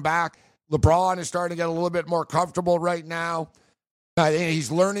Ingram back. LeBron is starting to get a little bit more comfortable right now. He's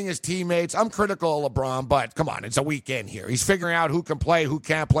learning his teammates. I'm critical of LeBron, but come on, it's a weekend here. He's figuring out who can play, who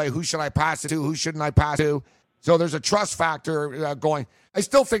can't play, who should I pass it to, who shouldn't I pass it to. So there's a trust factor going. I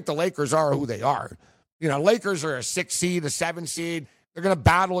still think the Lakers are who they are. Lakers are a 6 seed, a 7 seed. They're going to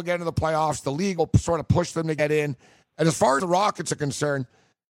battle again in the playoffs. The league will sort of push them to get in. And as far as the Rockets are concerned,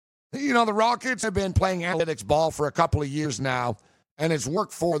 the Rockets have been playing analytics ball for a couple of years now, and it's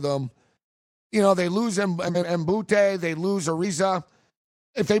worked for them. They lose Mbute, they lose Ariza.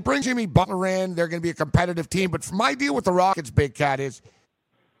 If they bring Jimmy Butler in, they're going to be a competitive team. But my deal with the Rockets, Big Cat, is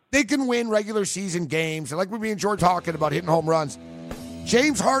they can win regular season games. And like me and George talking about hitting home runs,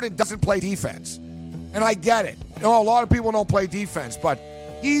 James Harden doesn't play defense. And I get it. A lot of people don't play defense, but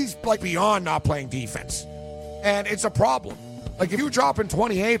he's like beyond not playing defense. And it's a problem. Like if you're dropping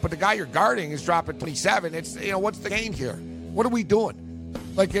 28, but the guy you're guarding is dropping 27, it's, what's the gain here? What are we doing?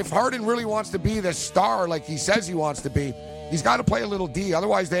 Like if Harden really wants to be the star like he says he wants to be, he's got to play a little D.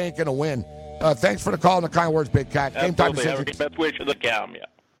 Otherwise, they ain't going to win. Thanks for the call and the kind words, Big Cat. Game time decisions. Best wish of the Cam, yeah.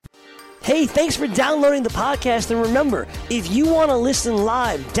 Hey, thanks for downloading the podcast. And remember, if you want to listen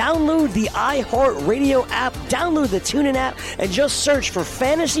live, download the iHeartRadio app, download the TuneIn app, and just search for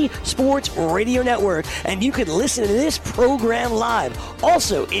Fantasy Sports Radio Network, and you can listen to this program live.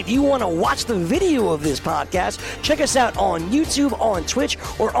 Also, if you want to watch the video of this podcast, check us out on YouTube, on Twitch,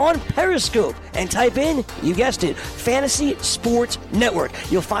 or on Periscope, and type in, you guessed it, Fantasy Sports Network.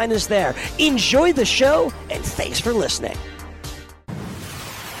 You'll find us there. Enjoy the show, and thanks for listening.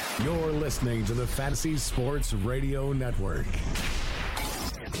 You're listening to the Fantasy Sports Radio Network.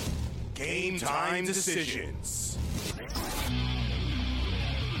 Game time decisions.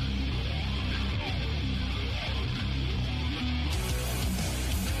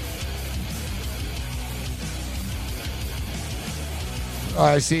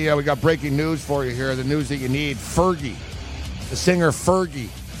 I see we got breaking news for you here, the news that you need. Fergie, the singer Fergie.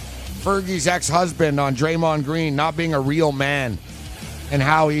 Fergie's ex-husband on Draymond Green not being a real man and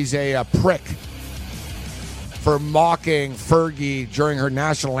how he's a prick for mocking Fergie during her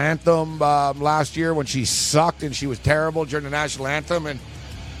national anthem last year when she sucked and she was terrible during the national anthem. And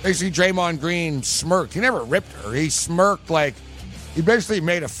basically Draymond Green smirked. He never ripped her. He smirked like he basically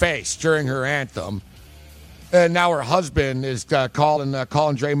made a face during her anthem. And now her husband is calling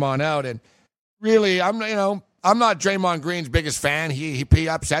Draymond out. And really, I'm not Draymond Green's biggest fan. He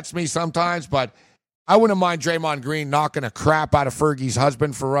upsets me sometimes, but I wouldn't mind Draymond Green knocking a crap out of Fergie's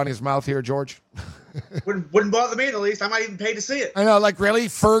husband for running his mouth here, George. Wouldn't bother me in the least. I might even pay to see it. I know, like really,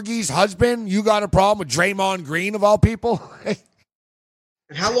 Fergie's husband? You got a problem with Draymond Green of all people? And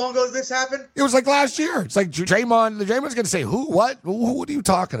how long ago did this happen? It was like last year. It's like Draymond's going to say, who, what? What are you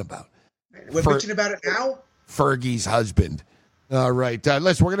talking about? We're bitching about it now? Fergie's husband. All right.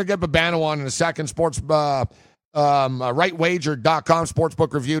 Listen, we're going to get Babano on in a second. RightWager.com,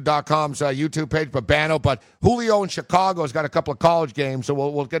 SportsbookReview.com's YouTube page, Babano. But Julio in Chicago has got a couple of college games, so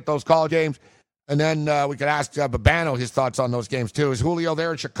we'll get those college games. And then we could ask Babano his thoughts on those games, too. Is Julio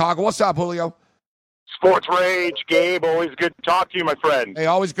there in Chicago? What's up, Julio? Sports Rage, Gabe. Always good to talk to you, my friend. Hey,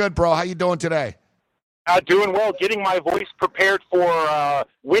 always good, bro. How you doing today? Doing well. Getting my voice prepared for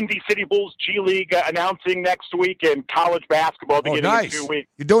Windy City Bulls G League announcing next week and college basketball beginning in 2 weeks.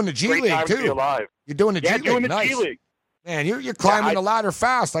 You're doing the G Great League, time too. To be alive. You're doing the G League. Doing the nice. G League. Man, you're climbing the ladder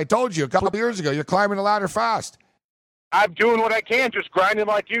fast. I told you a couple of years ago. You're climbing the ladder fast. I'm doing what I can, just grinding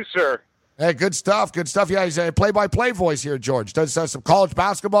like you, sir. Hey, good stuff. Good stuff. Yeah, he's a play-by-play voice here, George. Does some college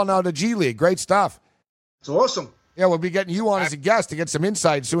basketball, now the G League. Great stuff. It's awesome. Yeah, we'll be getting you on as a guest to get some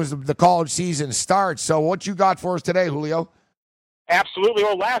insight as soon as the college season starts. So what you got for us today, Julio? Absolutely.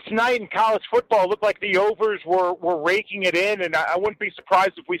 Well, last night in college football, it looked like the overs were raking it in, and I wouldn't be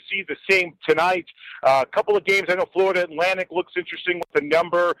surprised if we see the same tonight. A couple of games. I know Florida Atlantic looks interesting with the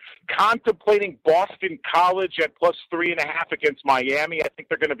number. Contemplating Boston College at plus 3.5 against Miami. I think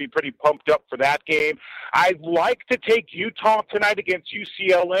they're going to be pretty pumped up for that game. I'd like to take Utah tonight against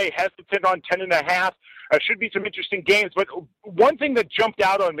UCLA. Hesitant on 10.5. Should be some interesting games. But one thing that jumped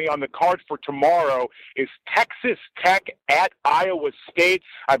out on me on the card for tomorrow is Texas Tech at Iowa State.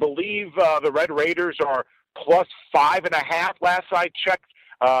 I believe the Red Raiders are plus 5.5 last I checked.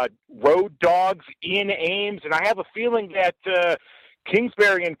 Road dogs in Ames. And I have a feeling that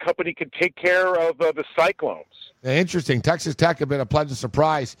Kingsbury and company could take care of the Cyclones. Yeah, interesting. Texas Tech have been a pleasant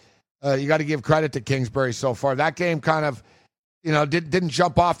surprise. You got to give credit to Kingsbury so far. That game kind of, didn't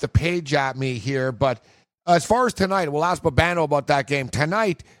jump off the page at me here, but as far as tonight, we'll ask Babano about that game.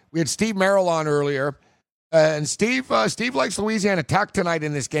 Tonight, we had Steve Merrill on earlier, and Steve likes Louisiana Tech tonight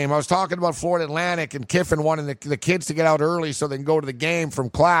in this game. I was talking about Florida Atlantic and Kiffin wanting the kids to get out early so they can go to the game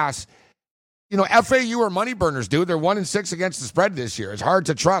from class. FAU are money burners, dude. They're 1-6 against the spread this year. It's hard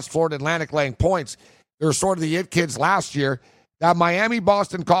to trust Florida Atlantic laying points. They were sort of the it kids last year. That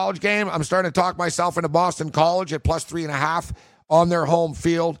Miami-Boston College game, I'm starting to talk myself into Boston College at plus 3.5 on their home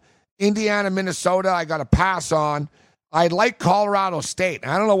field. Indiana, Minnesota, I got to pass on. I like Colorado State.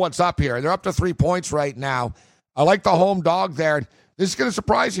 I don't know what's up here. They're up to 3 points right now. I like the home dog there. This is going to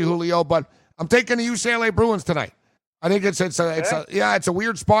surprise you, Julio, but I'm taking the UCLA Bruins tonight. I think it's a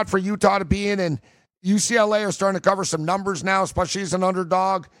weird spot for Utah to be in, and UCLA are starting to cover some numbers now, especially as an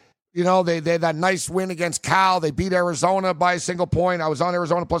underdog. You know, they had that nice win against Cal. They beat Arizona by a single point. I was on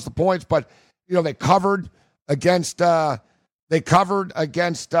Arizona plus the points, but you know they covered against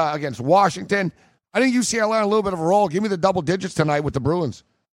Washington. I think UCLA on a little bit of a roll. Give me the double digits tonight with the Bruins.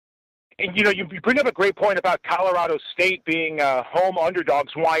 And, you know, you bring up a great point about Colorado State being home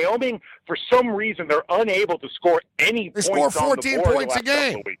underdogs. Wyoming, for some reason, they're unable to score any points. They score 14 points a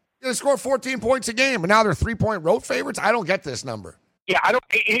game. They score 14 points a game, and now they're 3-point road favorites? I don't get this number. Yeah,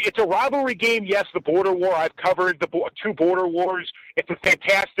 it's a rivalry game. Yes, the border war. I've covered the two border wars. It's a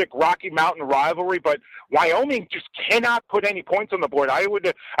fantastic Rocky Mountain rivalry, but Wyoming just cannot put any points on the board. I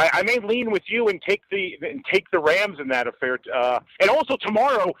may lean with you and take the Rams in that affair. And also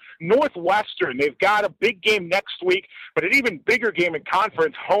tomorrow, Northwestern. They've got a big game next week, but an even bigger game in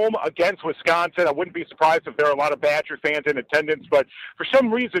conference, home against Wisconsin. I wouldn't be surprised if there are a lot of Badger fans in attendance, but for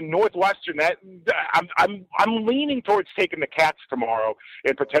some reason, Northwestern. I'm leaning towards taking the Cats tomorrow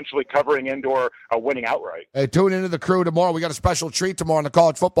and potentially covering and/or winning outright. Hey, tune into the crew tomorrow. We got a special treat tomorrow on the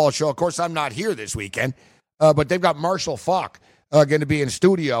College Football Show. Of course, I'm not here this weekend, but they've got Marshall Faulk going to be in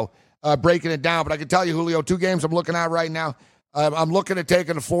studio breaking it down. But I can tell you, Julio, 2 games I'm looking at right now. I'm looking at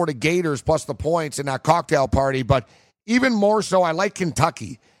taking the Florida Gators plus the points in that cocktail party. But even more so, I like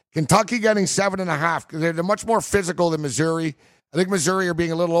Kentucky. Kentucky getting 7.5. They're much more physical than Missouri. I think Missouri are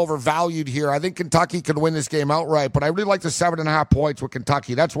being a little overvalued here. I think Kentucky could win this game outright, but I really like the 7.5 points with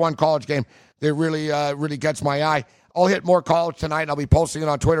Kentucky. That's one college game that really gets my eye. I'll hit more college tonight, and I'll be posting it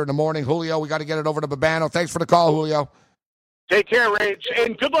on Twitter in the morning. Julio, we got to get it over to Babano. Thanks for the call, Julio. Take care, Rage,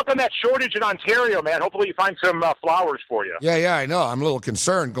 and good luck on that shortage in Ontario, man. Hopefully you find some flowers for you. Yeah, I know. I'm a little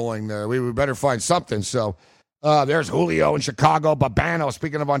concerned going there. We better find something. So there's Julio in Chicago. Babano,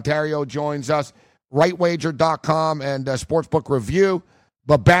 speaking of Ontario, joins us. RightWager.com and Sportsbook Review.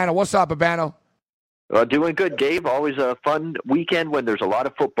 Babano, what's up, Babano? Doing good, Gabe. Always a fun weekend when there's a lot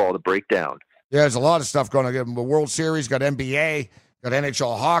of football to break down. Yeah, there's a lot of stuff going on. The World Series, got NBA, got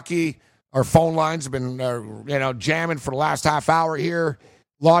NHL hockey. Our phone lines have been, jamming for the last half hour here.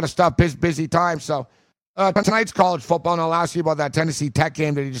 A lot of stuff, busy time. So tonight's college football, and I'll ask you about that Tennessee Tech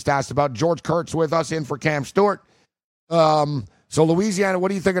game that you just asked about. George Kurtz with us in for Cam Stewart. So Louisiana, what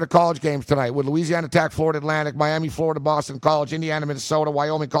do you think of the college games tonight? With Louisiana Tech, Florida Atlantic, Miami, Florida, Boston College, Indiana, Minnesota,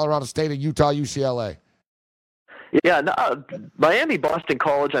 Wyoming, Colorado State, and Utah, UCLA? Yeah, Miami, Boston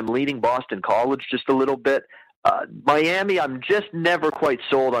College, I'm leaning Boston College just a little bit. Miami, I'm just never quite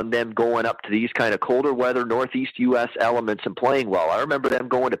sold on them going up to these kind of colder weather, Northeast U.S. elements and playing well. I remember them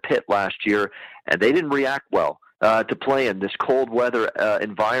going to Pitt last year, and they didn't react well to play in this cold weather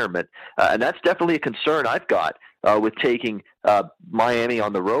environment. And that's definitely a concern I've got with taking Miami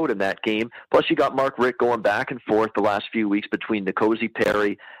on the road in that game. Plus, you got Mark Richt going back and forth the last few weeks between N'Kosi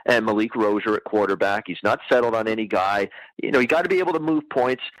Perry and Malik Rozier at quarterback. He's not settled on any guy. You got to be able to move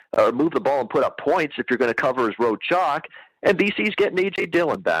points, or move the ball and put up points if you're going to cover his road chalk. And BC's getting A.J.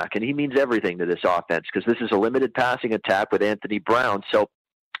 Dillon back, and he means everything to this offense because this is a limited passing attack with Anthony Brown. So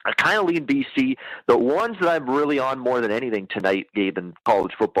I kind of lean BC. The ones that I'm really on more than anything tonight, Gabe, in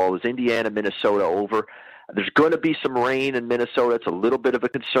college football is Indiana, Minnesota over. There's going to be some rain in Minnesota. It's a little bit of a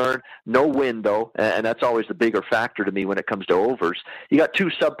concern. No wind, though, and that's always the bigger factor to me when it comes to overs. You got two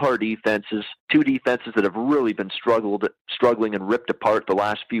subpar defenses, two defenses that have really been struggling and ripped apart the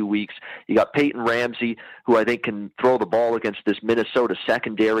last few weeks. You got Peyton Ramsey, who I think can throw the ball against this Minnesota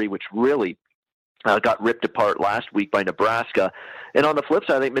secondary, which really got ripped apart last week by Nebraska. And on the flip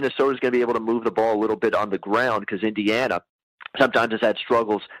side, I think Minnesota's going to be able to move the ball a little bit on the ground because Indiana sometimes has had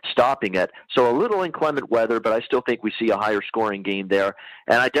struggles stopping it. So a little inclement weather, but I still think we see a higher scoring game there.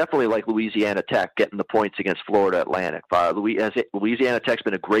 And I definitely like Louisiana Tech getting the points against Florida Atlantic. Louisiana Tech's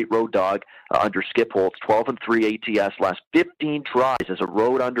been a great road dog under Skip Holtz, 12-3 ATS, last 15 tries as a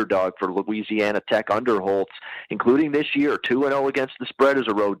road underdog for Louisiana Tech under Holtz, including this year, 2-0 against the spread as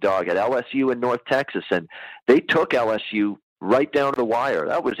a road dog at LSU in North Texas. And they took LSU right down to the wire.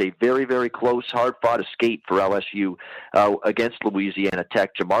 That was a very, very close, hard-fought escape for LSU against Louisiana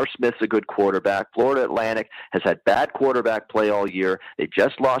Tech. Jamar Smith's a good quarterback. Florida Atlantic has had bad quarterback play all year. They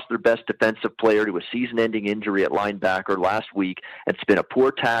just lost their best defensive player to a season-ending injury at linebacker last week. It's been a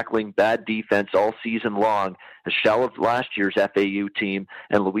poor tackling, bad defense all season long, a shell of last year's FAU team.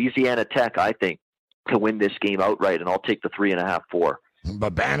 And Louisiana Tech, I think, can win this game outright, and I'll take the 3.5-4.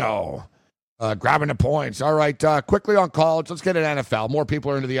 Babano. Grabbing the points. All right, quickly on college. Let's get an NFL. More people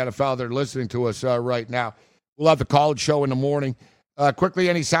are into the NFL. They're listening to us right now. We'll have the college show in the morning. Quickly,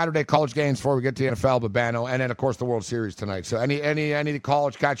 any Saturday college games before we get to the NFL, Babano, and then, of course, the World Series tonight. So any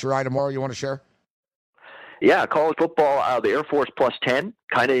college catch your eye tomorrow you want to share? Yeah, college football, the Air Force plus 10,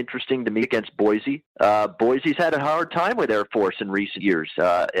 kind of interesting to me against Boise. Boise's had a hard time with Air Force in recent years.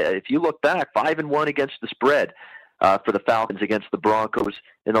 If you look back, 5-1 against the spread for the Falcons against the Broncos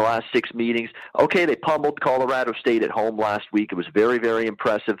in the last 6 meetings. Okay, they pummeled Colorado State at home last week. It was a very, very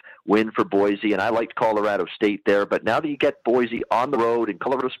impressive win for Boise, and I liked Colorado State there. But now that you get Boise on the road in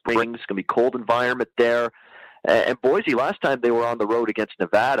Colorado Springs, it's going to be a cold environment there. And Boise, last time they were on the road against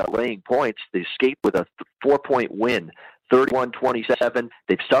Nevada, laying points, they escaped with a 4-point win, 31-27.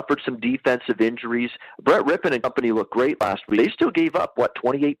 They've suffered some defensive injuries. Brett Rippon and company looked great last week. They still gave up,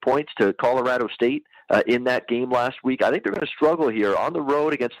 28 points to Colorado State in that game last week. I think they're going to struggle here on the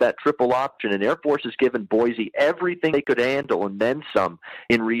road against that triple option, and Air Force has given Boise everything they could handle and then some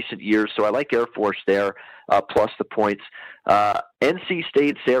in recent years. So I like Air Force there, plus the points. NC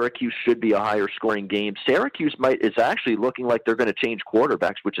State, Syracuse should be a higher scoring game. Syracuse is actually looking like they're going to change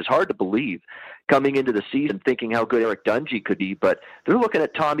quarterbacks, which is hard to believe coming into the season thinking how good Eric Dungey could be, but they're looking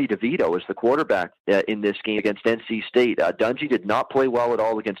at Tommy DeVito as the quarterback in this game against NC State. Dungey did not play well at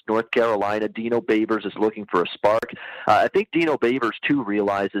all against North Carolina. Dino Babers is looking for a spark. I think Dino Babers, too,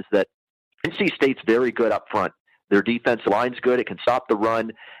 realizes that NC State's very good up front. Their defensive line's good. It can stop the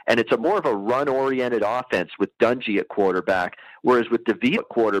run. And it's more of a run-oriented offense with Dungey at quarterback. Whereas with DeVito at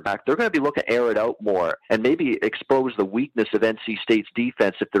quarterback, they're going to be looking to air it out more and maybe expose the weakness of NC State's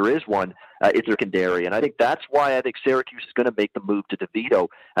defense, if there is one, it's secondary. And I think that's why I think Syracuse is going to make the move to DeVito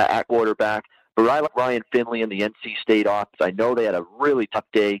at quarterback. But I like Ryan Finley and the NC State offense. I know they had a really tough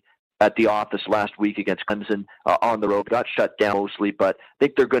day at the office last week against Clemson on the road. Got shut down mostly, but I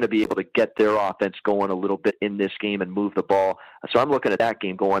think they're going to be able to get their offense going a little bit in this game and move the ball. So I'm looking at that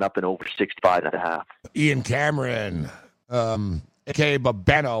game going up and over 65.5. Ian Cameron, a.k.a.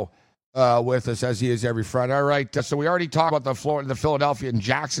 Babeno, with us as he is every Friday. All right, so we already talked about the Philadelphia and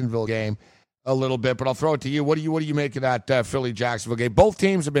Jacksonville game a little bit, but I'll throw it to you. What do you make of that Philly-Jacksonville game? Both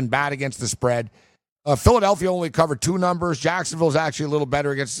teams have been bad against the spread. Philadelphia only covered 2 numbers. Jacksonville's actually a little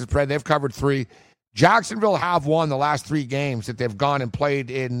better against the spread. They've covered 3. Jacksonville have won the last 3 games that they've gone and played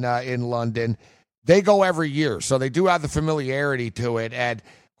in London. They go every year, so they do have the familiarity to it. And,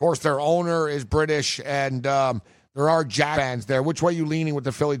 of course, their owner is British, and there are Jack fans there. Which way are you leaning with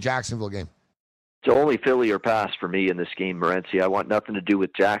the Philly-Jacksonville game? It's only Philly or pass for me in this game, Morency. I want nothing to do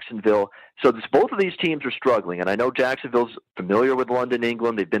with Jacksonville. So both of these teams are struggling, and I know Jacksonville's familiar with London,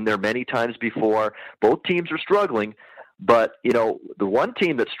 England. They've been there many times before. Both teams are struggling, but, the one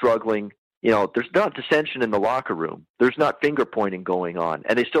team that's struggling, there's not dissension in the locker room. There's not finger-pointing going on,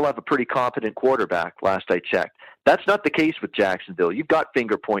 and they still have a pretty competent quarterback, last I checked. That's not the case with Jacksonville. You've got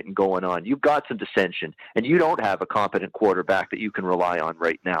finger-pointing going on. You've got some dissension, and you don't have a competent quarterback that you can rely on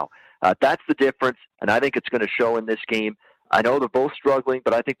right now. That's the difference, and I think it's going to show in this game. I know they're both struggling,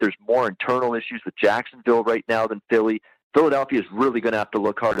 but I think there's more internal issues with Jacksonville right now than Philly. Philadelphia is really going to have to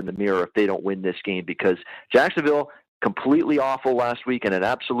look hard in the mirror if they don't win this game, because Jacksonville, completely awful last week in an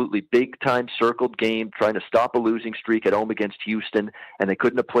absolutely big-time circled game, trying to stop a losing streak at home against Houston, and they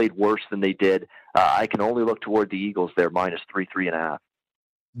couldn't have played worse than they did. I can only look toward the Eagles there, minus 3.5.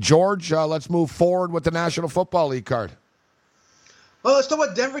 George, let's move forward with the National Football League card. Well, let's talk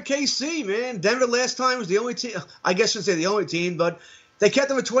about Denver KC, man. Denver last time was the only team, I guess I shouldn't say the only team, but they kept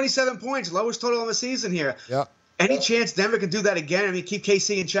them at 27 points, lowest total on the season here. Yeah. Any chance Denver can do that again? I mean, keep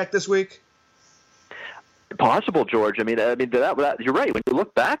KC in check this week? Possible, George. I mean, that you're right. When you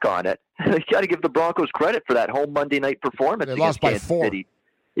look back on it, you got to give the Broncos credit for that home Monday night performance against Kansas City.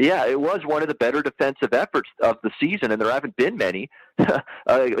 Yeah, it was one of the better defensive efforts of the season, and there haven't been many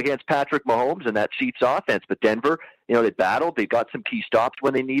against Patrick Mahomes and that Chiefs offense. But Denver, they battled. They got some key stops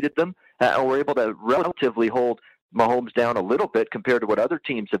when they needed them, and were able to relatively hold Mahomes down a little bit compared to what other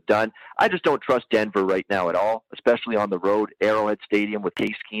teams have done. I just don't trust Denver right now at all, especially on the road, Arrowhead Stadium with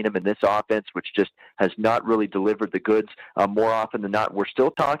Case Keenum and this offense, which just has not really delivered the goods more often than not. We're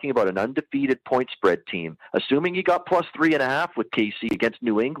still talking about an undefeated point spread team. Assuming you got plus 3.5 with KC against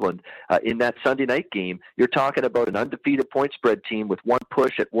New England in that Sunday night game, you're talking about an undefeated point spread team with one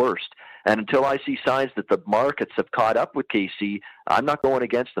push at worst. And until I see signs that the markets have caught up with KC, I'm not going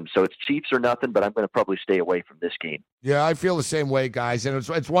against them. So it's Chiefs or nothing, but I'm going to probably stay away from this game. Yeah, I feel the same way, guys. And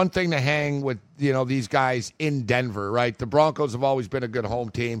it's one thing to hang with, these guys in Denver, right? The Broncos have always been a good home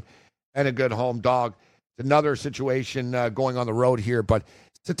team and a good home dog. It's another situation going on the road here, but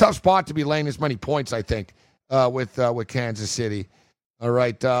it's a tough spot to be laying as many points, I think, with Kansas City. All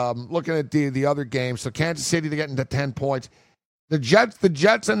right, looking at the other games. So Kansas City, they're getting to 10 points. The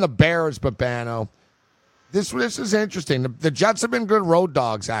Jets and the Bears, Babano. This is interesting. The Jets have been good road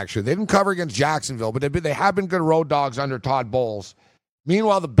dogs, actually. They didn't cover against Jacksonville, but they have been good road dogs under Todd Bowles.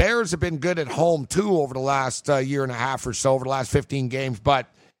 Meanwhile, the Bears have been good at home, too, over the last year and a half or so, over the last 15 games. But,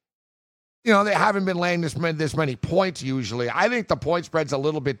 you know, they haven't been laying this many points usually. I think the point spread's a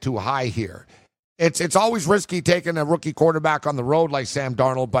little bit too high here. It's always risky taking a rookie quarterback on the road like Sam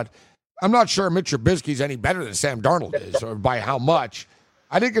Darnold, but I'm not sure Mitch Trubisky's any better than Sam Darnold is, or by how much.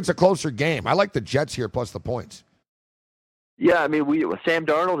 I think it's a closer game. I like the Jets here plus the points. Yeah, I mean, Sam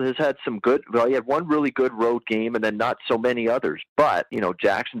Darnold has had some good. Well, he had one really good road game, and then not so many others. But you know,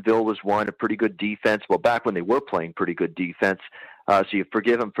 Jacksonville was one, a pretty good defense. Well, back when they were playing pretty good defense, so you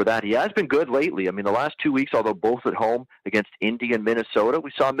forgive him for that. He has been good lately. I mean, the last 2 weeks, although both at home against Indy and Minnesota,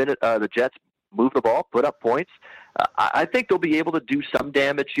 we saw the Jets move the ball, put up points. I think they'll be able to do some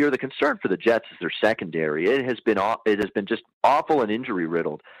damage here. The concern for the Jets is their secondary. It has been just awful and injury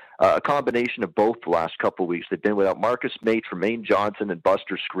riddled. A combination of both the last couple of weeks. They've been without Marcus Maye, Tremaine Johnson, and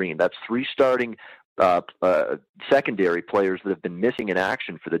Buster Skrine. That's three starting secondary players that have been missing in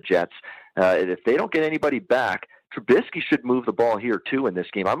action for the Jets. If they don't get anybody back, Trubisky should move the ball here, too, in this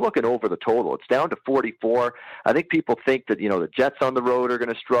game. I'm looking over the total. It's down to 44. I think people think that, you know, the Jets on the road are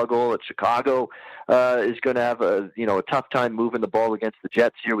going to struggle, that Chicago is going to have a tough time moving the ball against the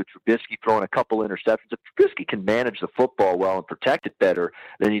Jets here with Trubisky throwing a couple interceptions. If Trubisky can manage the football well and protect it better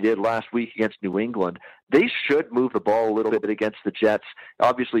than he did last week against New England, they should move the ball a little bit against the Jets.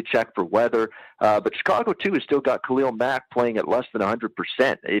 Obviously, check for weather. But Chicago, too, has still got Khalil Mack playing at less than 100%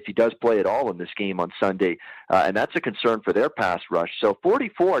 if he does play at all in this game on Sunday. And that's a concern for their pass rush. So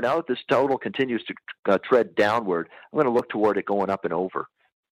 44, now that this total continues to tread downward, I'm going to look toward it going up and over.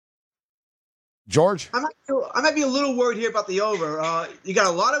 George? I might be a little worried here about the over. You got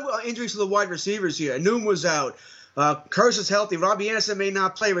a lot of injuries to the wide receivers here. Noom was out. Curse is healthy. Robbie Anderson may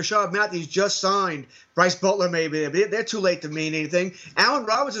not play. Rashad Matthews just signed. Bryce Butler maybe. They're too late to mean anything. Allen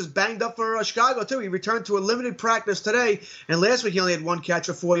Robinson is banged up for Chicago, too. He returned to a limited practice today, and last week he only had one catch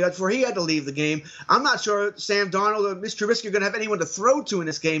for 4 yards before he had to leave the game. I'm not sure Sam Darnold or Mr. Trubisky are going to have anyone to throw to in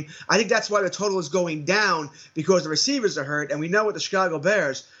this game. I think that's why the total is going down, because the receivers are hurt, and we know with the Chicago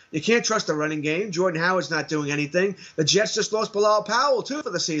Bears, you can't trust the running game. Jordan Howard's not doing anything. The Jets just lost Bilal Powell, too,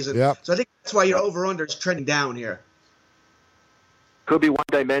 for the season. Yep. So I think that's why your over-under is trending down here. Could be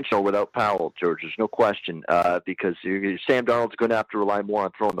one-dimensional without Powell, George. There's no question, because Sam Darnold's going to have to rely more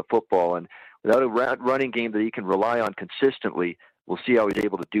on throwing the football. And without a running game that he can rely on consistently, we'll see how he's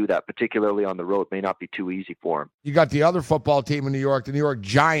able to do that, particularly on the road. It may not be too easy for him. You got the other football team in New York, the New York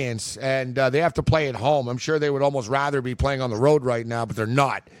Giants, and they have to play at home. I'm sure they would almost rather be playing on the road right now, but they're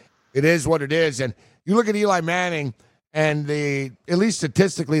not. It is what it is. And you look at Eli Manning, and at least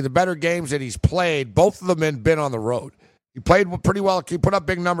statistically, the better games that he's played, both of them have been on the road. He played pretty well. He put up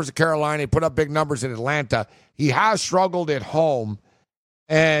big numbers at Carolina. He put up big numbers in Atlanta. He has struggled at home,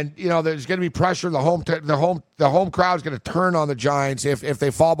 and you know there's going to be pressure. The home crowd is going to turn on the Giants if they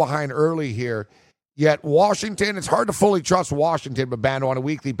fall behind early here. Yet Washington, it's hard to fully trust Washington, Babano, on a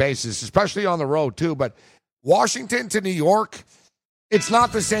weekly basis, especially on the road too. But Washington to New York, it's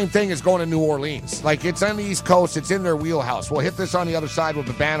not the same thing as going to New Orleans. Like, it's on the East Coast. It's in their wheelhouse. We'll hit this on the other side with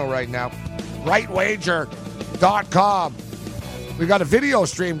Babano right now. RightWager.com. We got a video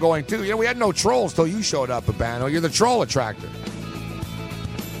stream going, too. You know, we had no trolls till you showed up, Babano. You're the troll attractor.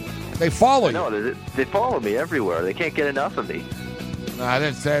 They follow you. No, they follow me everywhere. They can't get enough of me.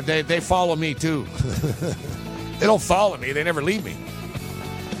 They follow me, too. They don't follow me. They never leave me.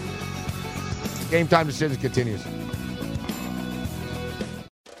 Game Time Decisions continues.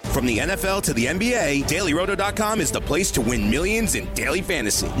 From the NFL to the NBA, DailyRoto.com is the place to win millions in daily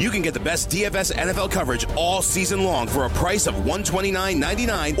fantasy. You can get the best DFS NFL coverage all season long for a price of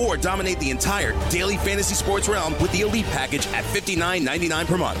 $129.99, or dominate the entire daily fantasy sports realm with the Elite Package at $59.99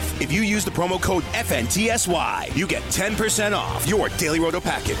 per month. If you use the promo code FNTSY, you get 10% off your Daily Roto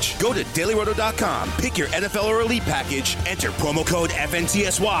package. Go to DailyRoto.com, pick your NFL or Elite Package, enter promo code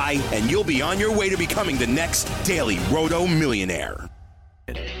FNTSY, and you'll be on your way to becoming the next Daily Roto millionaire.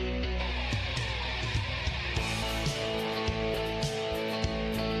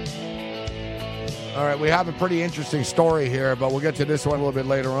 All right, we have a pretty interesting story here, but we'll get to this one a little bit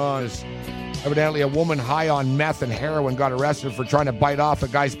later on. Evidently, a woman high on meth and heroin got arrested for trying to bite off a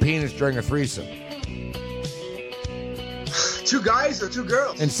guy's penis during a threesome. Two guys or two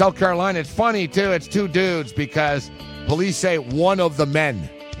girls? In South Carolina. It's funny, too. It's two dudes because police say one of the men.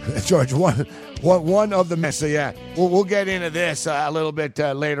 George, one of the men. So, yeah, we'll get into this a little bit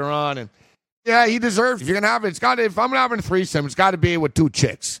later on. And, yeah, he deserves it. If you're going to have it, if I'm having a threesome, it's got to be with two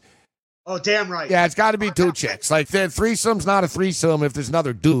chicks. Oh, damn right. Yeah, it's got to be two chicks. Like, the threesome's not a threesome if there's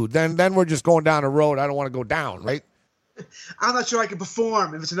another dude. Then we're just going down a road I don't want to go down, right? I'm not sure I can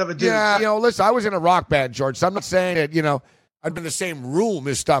perform if it's another dude. Yeah, listen, I was in a rock band, George, so I'm not saying that, I'd been the same room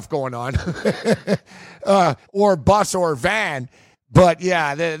as stuff going on, or bus or van. But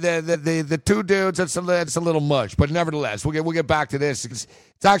yeah, the two dudes, it's a little much. But nevertheless, we'll get back to this. It's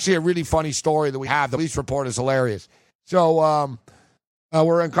actually a really funny story that we have. The police report is hilarious. So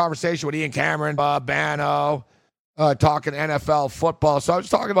we're in conversation with Ian Cameron, Bob Bano, talking NFL football. So I was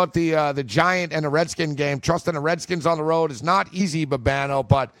talking about the Giant and the Redskin game. Trusting the Redskins on the road is not easy, Babano,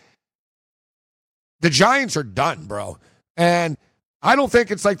 but the Giants are done, bro. And I don't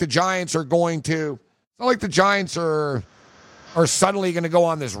think it's like the Giants are going to. It's not like the Giants are suddenly going to go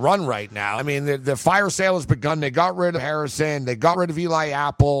on this run right now. I mean, the fire sale has begun. They got rid of Harrison. They got rid of Eli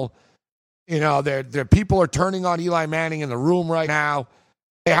Apple. You know, the people are turning on Eli Manning in the room right now.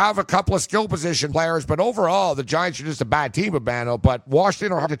 They have a couple of skill position players, but overall, the Giants are just a bad team, Babano. But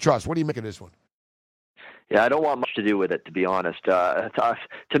Washington are hard to trust. What do you make of this one? Yeah, I don't want much to do with it, to be honest. To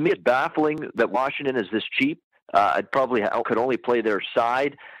me, it's baffling that Washington is this cheap. I could only play their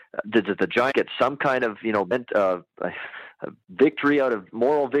side. Did the Giants get some kind of,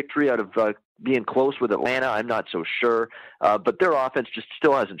 moral victory out of being close with Atlanta? I'm not so sure. But their offense just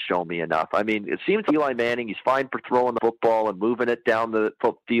still hasn't shown me enough. I mean, it seems Eli Manning, he's fine for throwing the football and moving it down the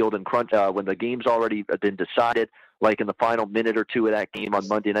field and crunch when the game's already been decided, like in the final minute or two of that game on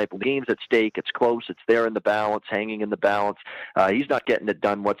Monday night. When the game's at stake, it's close, it's there in the balance, hanging in the balance. He's not getting it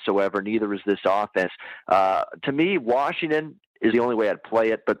done whatsoever. Neither is this offense. To me, Washington is the only way I'd play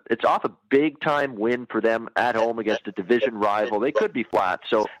it, but it's off a big-time win for them at home against a division rival. They could be flat,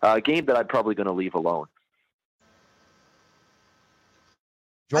 so a game that I'm probably going to leave alone.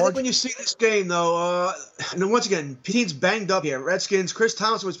 I think when you see this game, though, and once again, team's banged up here. Redskins, Chris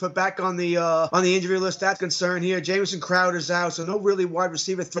Thompson was put back on the injury list. That's concern here. Jamison Crowder's out, so no really wide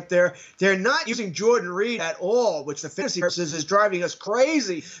receiver threat there. They're not using Jordan Reed at all, which the fantasy purposes is driving us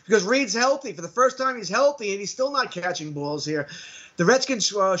crazy because Reed's healthy. For the first time, he's healthy, and he's still not catching balls here. The Redskins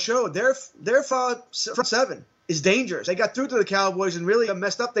showed their front seven is dangerous. They got through to the Cowboys and really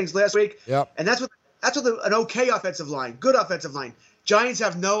messed up things last week. Yep. And that's with an okay offensive line, good offensive line. Giants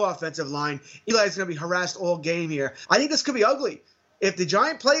have no offensive line. Eli's going to be harassed all game here. I think this could be ugly. If the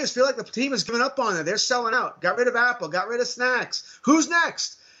Giant players feel like the team is giving up on them, they're selling out. Got rid of Apple, got rid of Snacks. Who's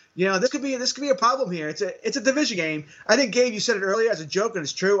next? You know, this could be a problem here. It's a division game. I think, Gabe, you said it earlier as a joke, and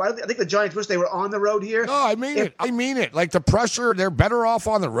it's true. I think the Giants wish they were on the road here. No, I mean it. Like the pressure, they're better off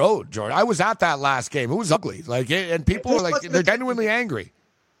on the road, Jordan. I was at that last game. It was ugly. And people are like, they're genuinely angry.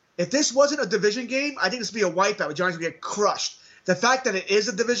 If this wasn't a division game, I think this would be a wipeout. The Giants would get crushed. The fact that it is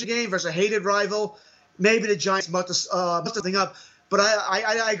a division game versus a hated rival, maybe the Giants must something up. But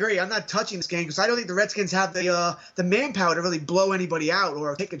I agree. I'm not touching this game because I don't think the Redskins have the manpower to really blow anybody out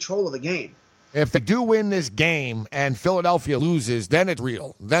or take control of the game. If they do win this game and Philadelphia loses, then it's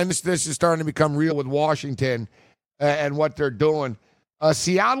real. Then this is starting to become real with Washington and what they're doing.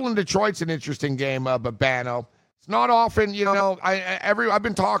 Seattle and Detroit's an interesting game, Babano. It's not often, I've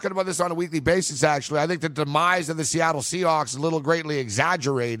been talking about this on a weekly basis, actually. I think the demise of the Seattle Seahawks is a little greatly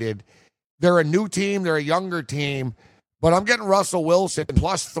exaggerated. They're a new team. They're a younger team. But I'm getting Russell Wilson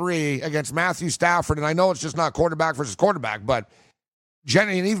 +3 against Matthew Stafford. And I know it's just not quarterback versus quarterback, but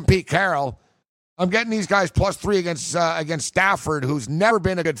Jenny and even Pete Carroll, I'm getting these guys +3 against Stafford, who's never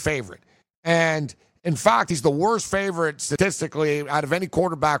been a good favorite. And, in fact, he's the worst favorite statistically out of any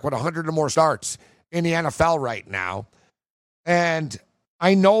quarterback with 100 or more starts in the NFL right now. And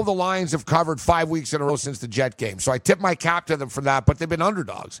I know the Lions have covered 5 weeks in a row since the Jet game, so I tip my cap to them for that, but they've been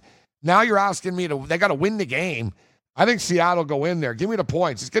underdogs. Now you're asking me they got to win the game. I think Seattle go in there. Give me the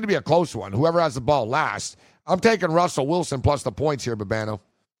points. It's going to be a close one. Whoever has the ball last. I'm taking Russell Wilson plus the points here, Babano.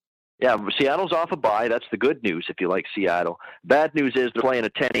 Yeah, Seattle's off a bye. That's the good news if you like Seattle. Bad news is they're playing a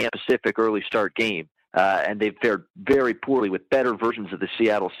 10 a.m. Pacific early start game. And they've fared very poorly with better versions of the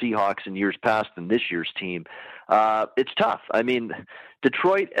Seattle Seahawks in years past than this year's team. It's tough. I mean,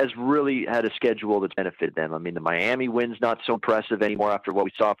 Detroit has really had a schedule that's benefited them. I mean, the Miami win's not so impressive anymore after what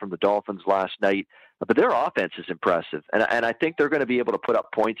we saw from the Dolphins last night. But their offense is impressive. And I think they're going to be able to put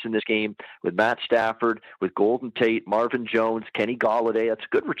up points in this game with Matt Stafford, with Golden Tate, Marvin Jones, Kenny Golladay. That's a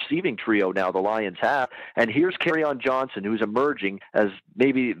good receiving trio now the Lions have. And here's Kerryon Johnson, who's emerging as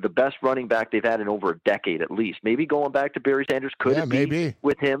maybe the best running back they've had in over a decade at least. Maybe going back to Barry Sanders could be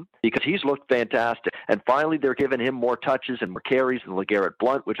with him because he's looked fantastic. And finally, they're giving him more touches and more carries than LeGarrette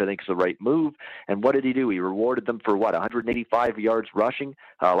Blount, which I think is the right move. And what did he do? He rewarded them for, 185 yards rushing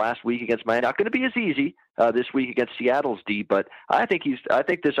last week against Miami. Not going to be as easy this week against Seattle's D, but I think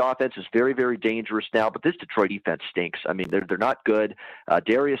this offense is very, very dangerous now. But this Detroit defense stinks. I mean, they're not good.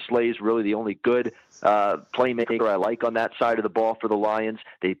 Darius Slay is really the only good playmaker I like on that side of the ball for the Lions.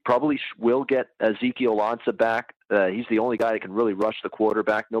 They probably will get Ezekiel Ansah back He's the only guy that can really rush the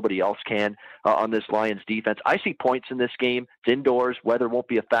quarterback. Nobody else can on this Lions defense. I see points in this game. It's indoors. Weather won't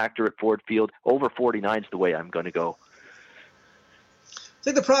be a factor at Ford Field. Over 49 is the way I'm going to go. I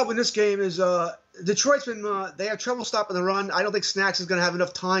think the problem with this game is Detroit's been they have trouble stopping the run. I don't think Snacks is going to have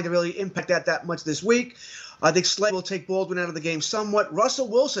enough time to really impact that much this week. I think Slay will take Baldwin out of the game somewhat. Russell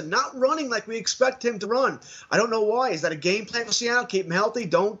Wilson not running like we expect him to run. I don't know why. Is that a game plan for Seattle? Keep him healthy.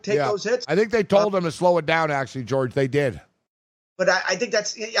 Don't take those hits. I think they told him to slow it down, actually, George. They did. But I think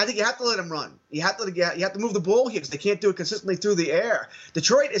you have to let him run. You have to move the ball here because they can't do it consistently through the air.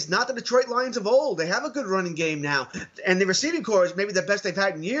 Detroit is not the Detroit Lions of old. They have a good running game now, and the receiving core is maybe the best they've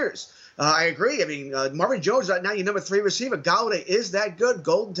had in years. I agree. I mean, Marvin Jones right now your number 3 receiver. Golladay is that good.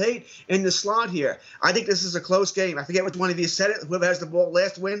 Golden Tate in the slot here. I think this is a close game. I forget which one of you said it. Whoever has the ball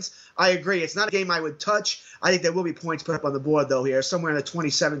last wins. I agree. It's not a game I would touch. I think there will be points put up on the board though here, somewhere in the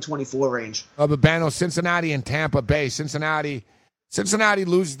 27-24 range. Babano, Cincinnati and Tampa Bay. Cincinnati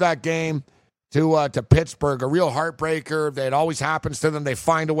loses that game to Pittsburgh, a real heartbreaker. It always happens to them. They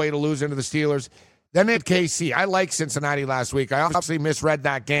find a way to lose into the Steelers. Then they had KC. I liked Cincinnati last week. I obviously misread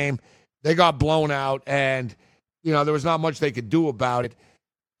that game. They got blown out, and there was not much they could do about it.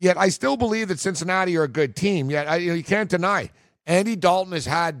 Yet I still believe that Cincinnati are a good team. Yet you can't deny Andy Dalton has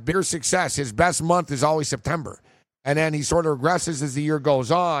had bigger success. His best month is always September, and then he sort of regresses as the year goes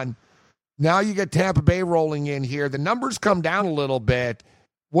on. Now you get Tampa Bay rolling in here. The numbers come down a little bit.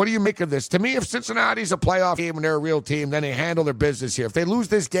 What do you make of this? To me, if Cincinnati's a playoff team and they're a real team, then they handle their business here. If they lose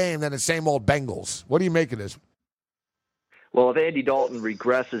this game, then it's same old Bengals. What do you make of this? Well, if Andy Dalton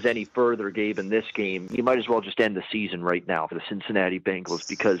regresses any further, Gabe, in this game, you might as well just end the season right now for the Cincinnati Bengals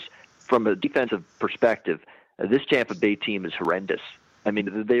because from a defensive perspective, this Tampa Bay team is horrendous. I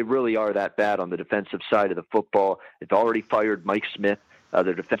mean, they really are that bad on the defensive side of the football. They've already fired Mike Smith,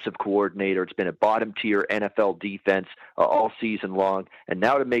 their defensive coordinator. It's been a bottom-tier NFL defense all season long. And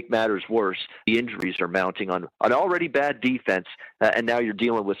now to make matters worse, the injuries are mounting on an already bad defense, and now you're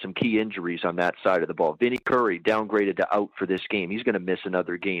dealing with some key injuries on that side of the ball. Vinny Curry downgraded to out for this game. He's going to miss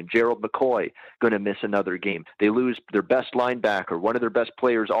another game. Gerald McCoy going to miss another game. They lose their best linebacker, one of their best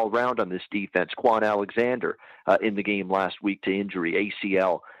players all around on this defense, Quan Alexander, in the game last week to injury,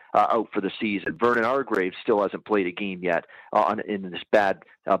 ACL. Out for the season. Vernon Hargreaves still hasn't played a game yet in this bad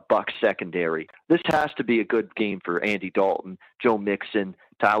Bucs secondary. This has to be a good game for Andy Dalton, Joe Mixon,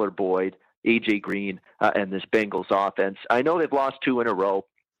 Tyler Boyd, A.J. Green, and this Bengals offense. I know they've lost 2 in a row,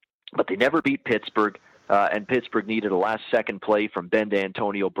 but they never beat Pittsburgh, and Pittsburgh needed a last-second play from Ben to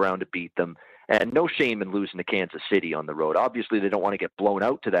Antonio Brown to beat them. And no shame in losing to Kansas City on the road. Obviously, they don't want to get blown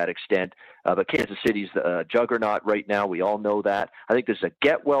out to that extent, but Kansas City's the juggernaut right now. We all know that. I think this is a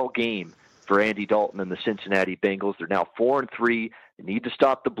get-well game for Andy Dalton and the Cincinnati Bengals. They're now 4-3. They need to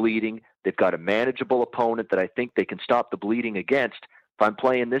stop the bleeding. They've got a manageable opponent that I think they can stop the bleeding against. If I'm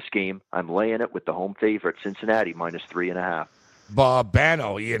playing this game, I'm laying it with the home favorite, Cincinnati, -3.5.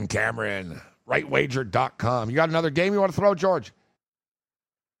 Babano, Ian Cameron, rightwager.com. You got another game you want to throw, George?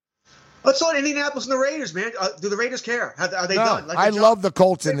 Let's talk Indianapolis and the Raiders, man. Do the Raiders care? Are they done? Like I love the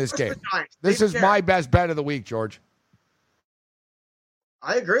Colts in this game. This is my best bet of the week, George.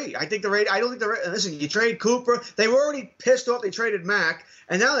 I agree. I think the Raiders. I don't think the Raiders. Listen, you trade Cooper. They were already pissed off. They traded Mack,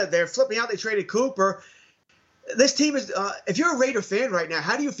 and now that they're flipping out, they traded Cooper. This team is. If you're a Raider fan right now,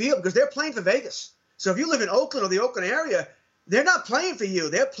 how do you feel? Because they're playing for Vegas. So if you live in Oakland or the Oakland area, they're not playing for you.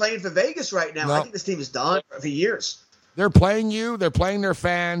 They're playing for Vegas right now. No. I think this team is done for years. They're playing you. They're playing their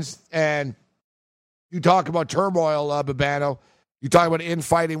fans. And you talk about turmoil, Babano. You talk about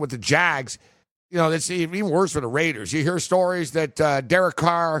infighting with the Jags. That's even worse for the Raiders. You hear stories that Derek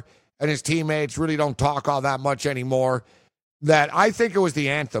Carr and his teammates really don't talk all that much anymore. That I think it was the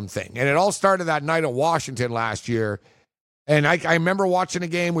anthem thing. And it all started that night in Washington last year. And I remember watching the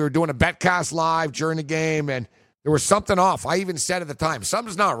game. We were doing a BetCast live during the game, and there was something off. I even said at the time,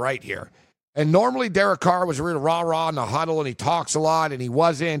 something's not right here. And normally Derek Carr was really rah-rah in the huddle, and he talks a lot, and he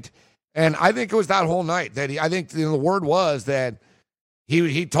wasn't. And I think it was that whole night that I think the word was that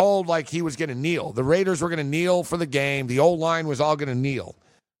he told like he was going to kneel. The Raiders were going to kneel for the game. The O-line was all going to kneel.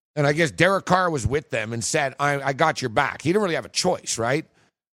 And I guess Derek Carr was with them and said, I got your back. He didn't really have a choice, right?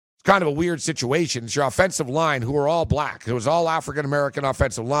 It's kind of a weird situation. It's your offensive line who are all black. It was all African-American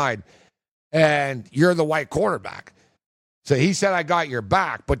offensive line. And you're the white quarterback. So he said, I got your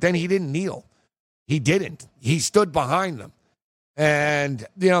back, but then he didn't kneel. He didn't. He stood behind them. And,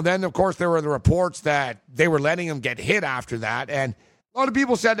 then, of course, there were the reports that they were letting him get hit after that. And a lot of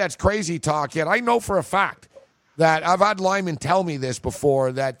people said that's crazy talk, yet I know for a fact that I've had linemen tell me this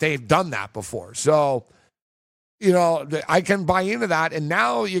before, that they've done that before. So, I can buy into that. And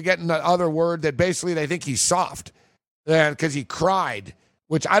now you're getting the other word that basically they think he's soft. because he cried,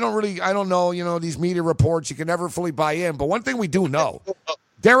 which I don't know, these media reports, you can never fully buy in. But one thing we do know,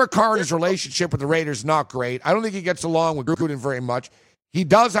 Derek Carr and his relationship with the Raiders is not great. I don't think he gets along with Gruden very much. He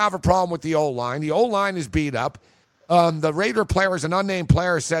does have a problem with the O-line. The O-line is beat up. The Raider players, an unnamed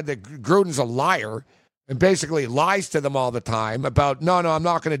player, said that Gruden's a liar and basically lies to them all the time about, no, I'm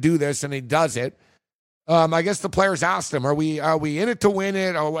not going to do this, and he does it. I guess the players asked him, are we in it to win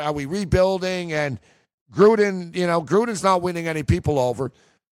it, or are we rebuilding? And Gruden's not winning any people over.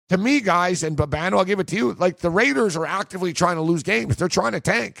 To me, guys, and Babano, I'll give it to you, like the Raiders are actively trying to lose games. They're trying to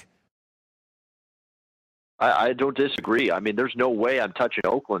tank. I don't disagree. I mean, there's no way I'm touching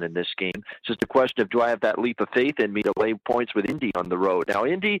Oakland in this game. It's just a question of, do I have that leap of faith in me to lay points with Indy on the road? Now,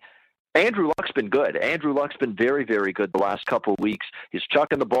 Andrew Luck's been good. Andrew Luck's been very, very good the last couple of weeks. He's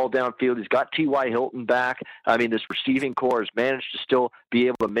chucking the ball downfield. He's got T.Y. Hilton back. I mean, this receiving core has managed to still be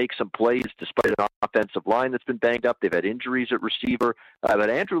able to make some plays despite an offensive line that's been banged up. They've had injuries at receiver. But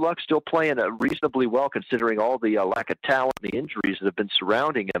Andrew Luck's still playing reasonably well considering all the lack of talent and the injuries that have been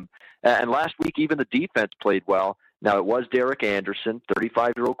surrounding him. And last week, even the defense played well. Now, it was Derek Anderson,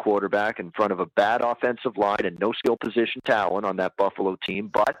 35-year-old quarterback, in front of a bad offensive line and no skill position talent on that Buffalo team.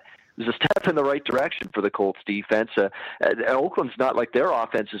 But it was a step in the right direction for the Colts defense. Oakland's not like their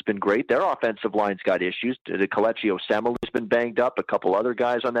offense has been great. Their offensive line's got issues. The Kelechi Osemele's been banged up. A couple other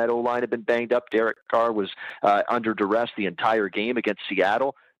guys on that O-line have been banged up. Derek Carr was under duress the entire game against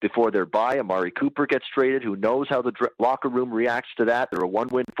Seattle. Before their bye, Amari Cooper gets traded. Who knows how the locker room reacts to that? They're a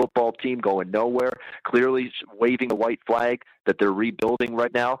one-win football team going nowhere, clearly waving the white flag that they're rebuilding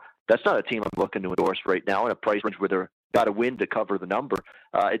right now. That's not a team I'm looking to endorse right now in a price range where they're got to win to cover the number.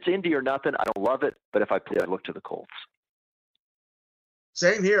 It's Indy or nothing. I don't love it, but if I play, I look to the Colts.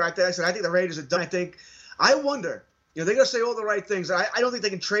 Same here. I think the Raiders are done. I wonder. They're going to say all the right things. I don't think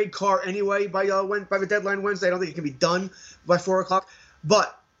they can trade Carr anyway by the deadline Wednesday. I don't think it can be done by 4 o'clock.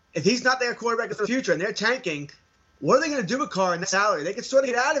 But if he's not their quarterback for the future and they're tanking, what are they going to do with Carr and the salary? They can sort of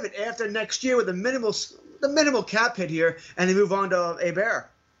get out of it after next year with the minimal cap hit here, and they move on to Hebert.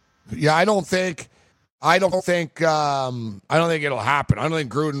 Yeah, I don't think it'll happen. I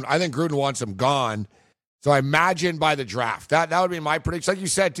think Gruden wants him gone. So I imagine by the draft. That would be my prediction. Like you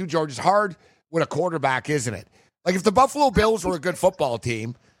said too, George, it's hard with a quarterback, isn't it? Like if the Buffalo Bills were a good football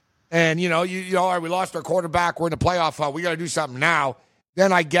team, and we lost our quarterback, we're in the playoff hunt, we got to do something now.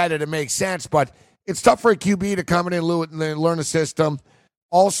 Then I get it. It makes sense. But it's tough for a QB to come in and learn a system.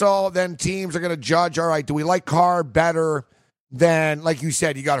 Also, then teams are going to judge, all right, do we like Carr better than, like you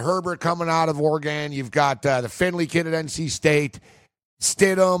said, you got Herbert coming out of Oregon. You've got the Finley kid at NC State,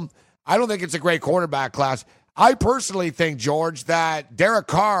 Stidham. I don't think it's a great quarterback class. I personally think, George, that Derek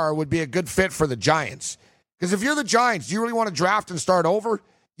Carr would be a good fit for the Giants. Because if you're the Giants, do you really want to draft and start over?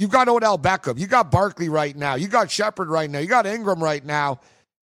 You've got Odell Beckham. You got Barkley right now. You got Shepard right now. You got Ingram right now.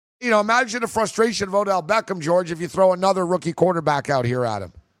 Imagine the frustration of Odell Beckham, George, if you throw another rookie quarterback out here at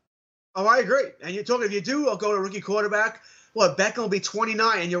him. Oh, I agree. And you're talking, if you do go to rookie quarterback, Beckham will be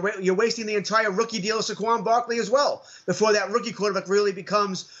 29, and you're wasting the entire rookie deal of Saquon Barkley as well before that rookie quarterback really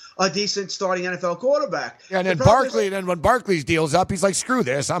becomes a decent starting NFL quarterback. Yeah, and then when Barkley's deal's up, he's like, screw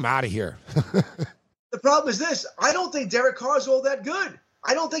this, I'm out of here. The problem is this. I don't think Derek Carr's all that good.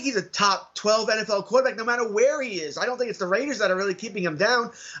 I don't think he's a top 12 NFL quarterback no matter where he is. I don't think it's the Raiders that are really keeping him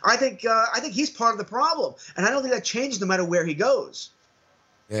down. I think he's part of the problem, and I don't think that changes no matter where he goes.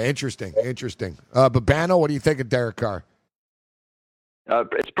 Yeah, interesting. Babano, what do you think of Derek Carr?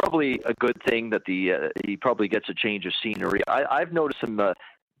 It's probably a good thing that he probably gets a change of scenery. I've noticed him.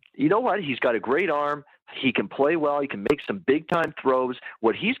 You know what? He's got a great arm. He can play well. He can make some big-time throws.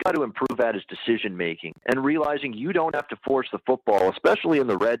 What he's got to improve at is decision-making and realizing you don't have to force the football, especially in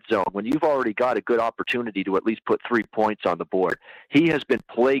the red zone, when you've already got a good opportunity to at least put 3 points on the board. He has been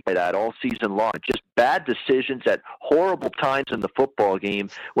plagued by that all season long. Just bad decisions at horrible times in the football game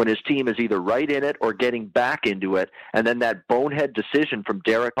when his team is either right in it or getting back into it, and then that bonehead decision from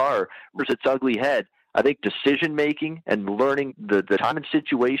Derek Carr rears its ugly head. I think decision-making and learning the time and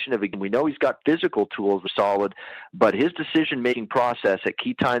situation of a game. We know he's got physical tools solid, but his decision-making process at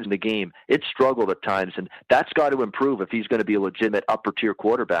key times in the game, it struggled at times, and that's got to improve if he's going to be a legitimate upper-tier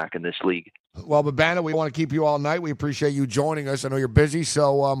quarterback in this league. Well, Babano, we want to keep you all night. We appreciate you joining us. I know you're busy,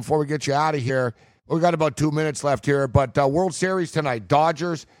 so before we get you out of here, we've got about 2 minutes left here, but World Series tonight,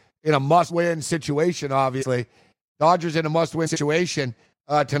 Dodgers in a must-win situation, obviously. Dodgers in a must-win situation.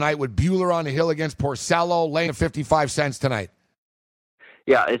 Tonight with Buehler on the hill against Porcello, laying at 55 cents tonight.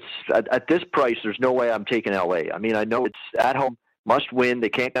 Yeah, it's at this price, there's no way I'm taking LA. I mean, I know it's at home, must win. They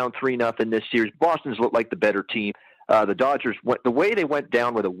can't down 3-0 this series. Boston's looked like the better team. The Dodgers, the way they went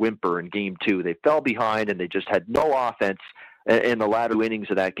down with a whimper in Game 2, they fell behind and they just had no offense in the latter innings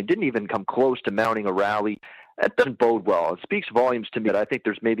of that game. Didn't even come close to mounting a rally. That doesn't bode well. It speaks volumes to me that I think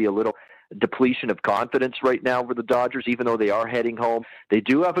there's maybe a little depletion of confidence right now for the Dodgers, even though they are heading home. They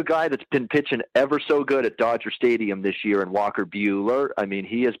do have a guy that's been pitching ever so good at Dodger Stadium this year in Walker Buehler. I mean,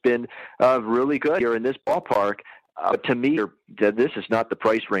 he has been really good here in this ballpark. To me, this is not the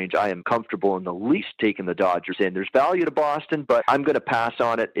price range I am comfortable in the least taking the Dodgers in. There's value to Boston, but I'm going to pass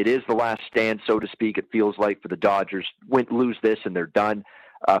on it. It is the last stand, so to speak, it feels like, for the Dodgers. Lose this and they're done.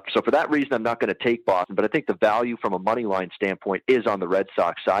 So for that reason, I'm not going to take Boston, but I think the value from a money line standpoint is on the Red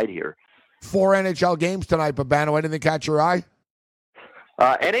Sox side here. 4 NHL games tonight, Babano. Anything catch your eye?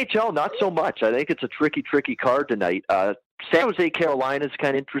 NHL, not so much. I think it's a tricky card tonight. San Jose, Carolina is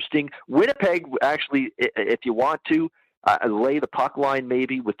kind of interesting. Winnipeg, actually, if you want to, lay the puck line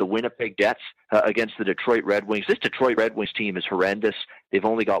maybe with the Winnipeg Jets against the Detroit Red Wings. This Detroit Red Wings team is horrendous. They've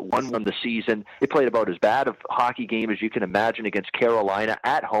only got one win this season. They played about as bad a hockey game as you can imagine against Carolina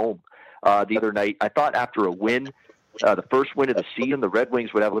at home the other night. I thought after a win, the first win of the season, the Red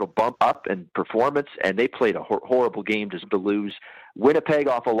Wings would have a little bump up in performance, and they played a horrible game to lose. Winnipeg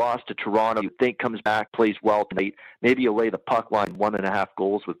off a loss to Toronto, you think comes back, plays well tonight. Maybe you lay the puck line 1.5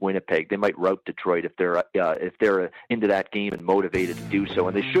 goals with Winnipeg. They might rout Detroit if they're into that game and motivated to do so,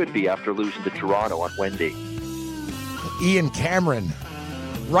 and they should be after losing to Toronto on Wednesday. Ian Cameron,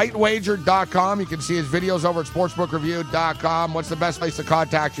 rightwager.com. You can see his videos over at sportsbookreview.com. What's the best place to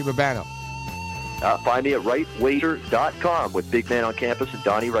contact you, Babano? Find me at rightwager.com with Big Man on Campus and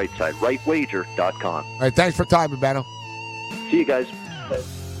Donnie Rightside. Rightwager.com. All right, thanks for time, Babano. See you guys.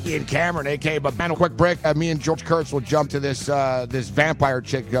 Ian Cameron, a.k.a. Babano. Quick break. Me and George Kurtz will jump to this vampire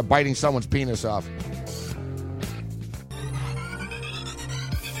chick biting someone's penis off.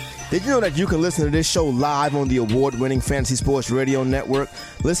 Did you know that you can listen to this show live on the award-winning Fantasy Sports Radio Network?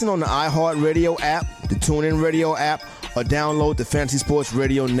 Listen on the iHeartRadio app, the TuneIn Radio app, or download the Fantasy Sports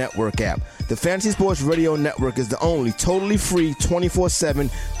Radio Network app. The Fantasy Sports Radio Network is the only totally free 24/7,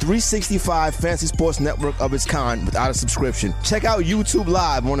 365 fantasy sports network of its kind without a subscription. Check out YouTube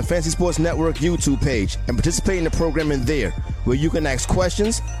Live on the Fantasy Sports Network YouTube page and participate in the programming there, where you can ask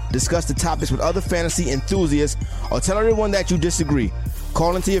questions, discuss the topics with other fantasy enthusiasts, or tell everyone that you disagree.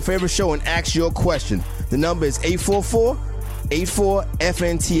 Call into your favorite show and ask your question. The number is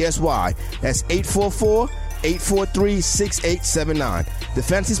 844-84-FNTSY. That's 844-843-6879. The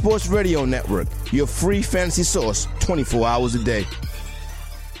Fantasy Sports Radio Network, your free fantasy source 24 hours a day.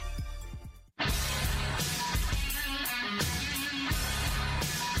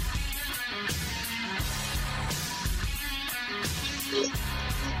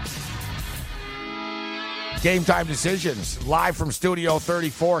 Game Time Decisions, live from Studio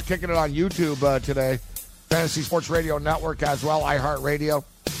 34, kicking it on YouTube today. Fantasy Sports Radio Network as well, iHeartRadio.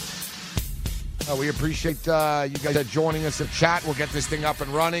 We appreciate you guys joining us in chat. We'll get this thing up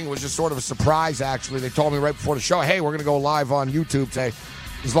and running. It was just sort of a surprise, actually. They told me right before the show, hey, we're going to go live on YouTube today,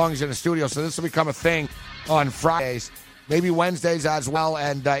 as long as you're in the studio. So this will become a thing on Fridays, maybe Wednesdays as well,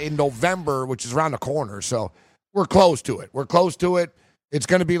 and in November, which is around the corner. So we're close to it. It's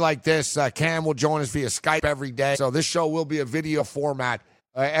going to be like this. Cam will join us via Skype every day. So this show will be a video format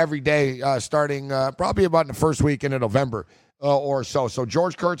every day starting probably about in the first weekend of November or so. So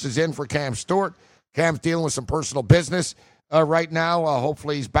George Kurtz is in for Cam Stewart. Cam's dealing with some personal business right now.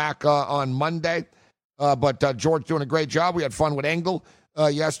 Hopefully he's back on Monday. But George doing a great job. We had fun with Engel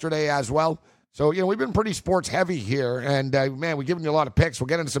yesterday as well. So, we've been pretty sports heavy here. And, man, we're giving you a lot of picks. We'll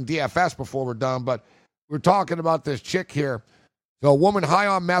get into some DFS before we're done. But we're talking about this chick here. So a woman high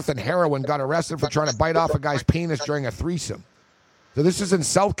on meth and heroin got arrested for trying to bite off a guy's penis during a threesome. So this is in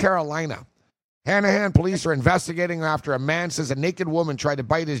South Carolina. Hanahan police are investigating after a man says a naked woman tried to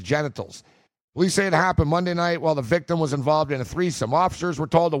bite his genitals. Police say it happened Monday night while the victim was involved in a threesome. Officers were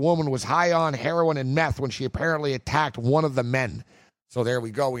told the woman was high on heroin and meth when she apparently attacked one of the men. So there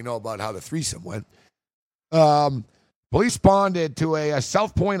we go. We know about how the threesome went. Police responded to a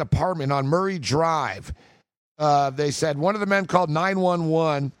South Point apartment on Murray Drive. They said one of the men called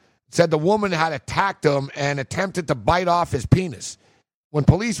 911, said the woman had attacked him and attempted to bite off his penis. When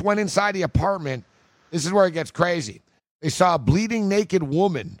police went inside the apartment, this is where it gets crazy. They saw a bleeding naked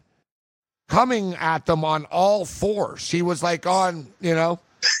woman coming at them on all fours. She was like on,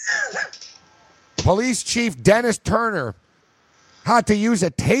 Police Chief Dennis Turner had to use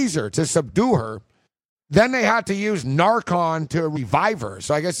a taser to subdue her. Then they had to use Narcan to revive her.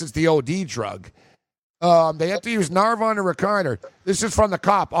 So I guess it's the OD drug. They have to use Narcan to revive her. This is from the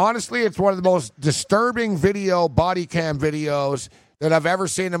cop. Honestly, it's one of the most disturbing body cam videos that I've ever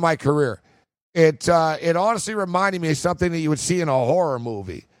seen in my career. It honestly reminded me of something that you would see in a horror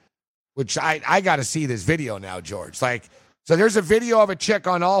movie, which I got to see this video now, George. Like, so there's a video of a chick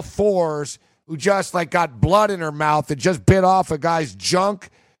on all fours who just like got blood in her mouth that just bit off a guy's junk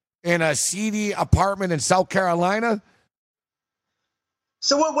in a seedy apartment in South Carolina.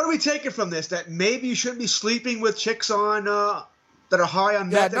 So what are we taking from this? That maybe you shouldn't be sleeping with chicks on that are high on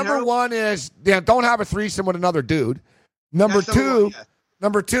meth? Yeah, number one is don't have a threesome with another dude. Number two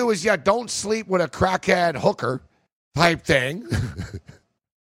is don't sleep with a crackhead hooker type thing.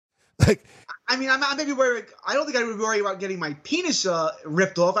 Like, I mean, I may be worried. I don't think I would be worried about getting my penis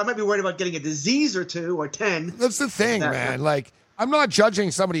ripped off. I might be worried about getting a disease or 2 or 10. That's the thing, man. Like, I'm not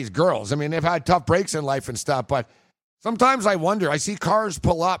judging some of these girls. I mean, they've had tough breaks in life and stuff, but sometimes I wonder. I see cars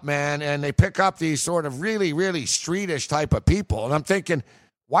pull up, man, and they pick up these sort of really, really streetish type of people, and I'm thinking,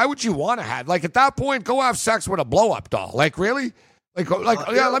 why would you want to have? Like, at that point, go have sex with a blow-up doll. Like, really?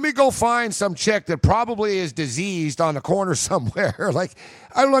 Let me go find some chick that probably is diseased on the corner somewhere. Like,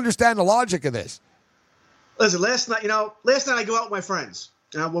 I don't understand the logic of this. Listen, last night I go out with my friends.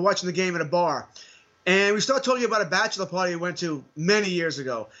 We're watching the game at a bar, and we start talking about a bachelor party we went to many years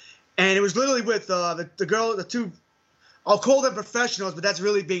ago, and it was literally with the girl, the two. I'll call them professionals, but that's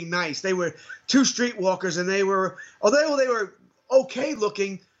really being nice. They were 2 streetwalkers, and they were, although they were okay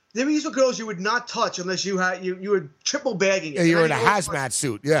looking. These were girls you would not touch unless you were triple bagging it. Yeah, you were in a hazmat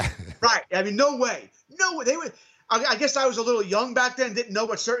suit. Yeah. Right. I mean, no way. They were. I guess I was a little young back then, didn't know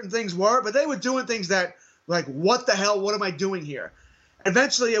what certain things were, but they were doing things that, like, what the hell? What am I doing here?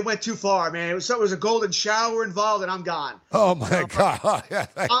 Eventually, it went too far, man. It was a golden shower involved, and I'm gone. Oh my God! Yeah.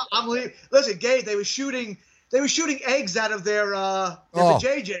 I'm leaving. Listen, Gabe, they were shooting eggs out of their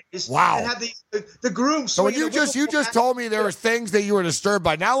JJs. Wow. And had the groom. So when you just told me there were things that you were disturbed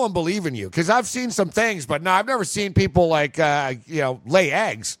by. Now I'm believing you because I've seen some things, but no, I've never seen people like lay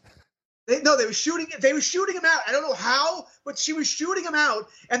eggs. They were shooting them out. I don't know how, but she was shooting them out,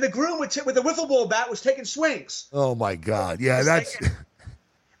 and the groom with the wiffle ball bat was taking swings. Oh my God! Yeah, that's.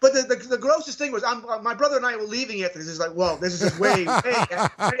 But the grossest thing was, my brother and I were leaving after this. It's like, whoa, this is just way out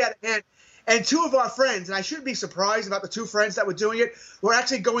of hand. And 2 of our friends, and I shouldn't be surprised about the 2 friends that were doing it, were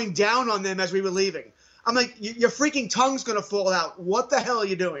actually going down on them as we were leaving. I'm like, your freaking tongue's going to fall out. What the hell are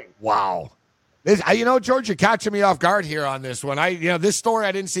you doing? Wow. George, you're catching me off guard here on this one. This story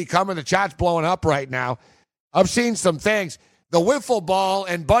I didn't see coming. The chat's blowing up right now. I've seen some things. The wiffle ball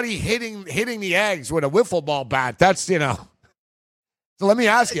and Buddy hitting the eggs with a wiffle ball bat. That's, So let me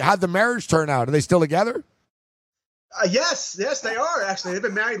ask you, how'd the marriage turn out? Are they still together? Yes, they are, actually. They've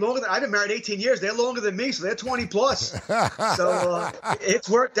been married longer than I've been married 18 years. They're longer than me, so they're 20 plus. So it's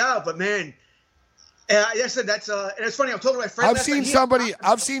worked out. But man, I said that's and it's funny. I'm talking to my friend.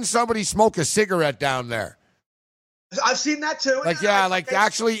 I've seen somebody smoke a cigarette down there. I've seen that too. Like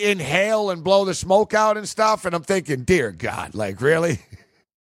actually inhale and blow the smoke out and stuff. And I'm thinking, dear God, like really?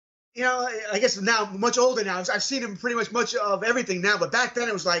 I guess now much older now. I've seen him pretty much of everything now. But back then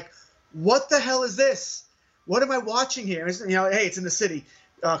it was like, what the hell is this? What am I watching here? Hey, it's in the city.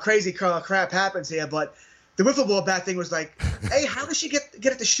 Crazy crap happens here. But the wiffle ball bat thing was like, hey, how does she get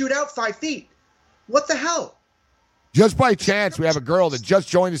it to shoot out 5 feet? What the hell? Just by chance, we have a girl that just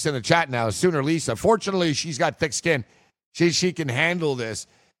joined us in the chat now, Sooner Lisa. Fortunately, she's got thick skin. She can handle this.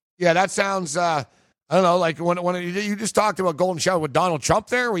 Yeah, that sounds, I don't know, like when you just talked about golden shower with Donald Trump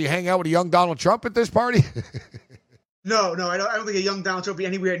there. Were you hanging out with a young Donald Trump at this party? No, I don't think a young Donald Trump will be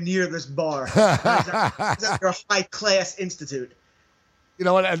anywhere near this bar. It's a high-class institute. You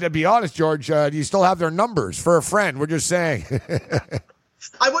know what? To be honest, George, do you still have their numbers for a friend? We're just saying.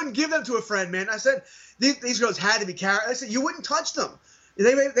 I wouldn't give them to a friend, man. I said these girls had to be carried. I said you wouldn't touch them.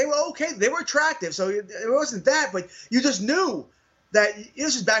 They were okay. They were attractive, so it wasn't that. But you just knew that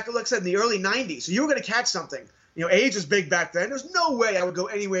this is back, like I said, in the early 90s. So you were going to catch something. AIDS was big back then. There's no way I would go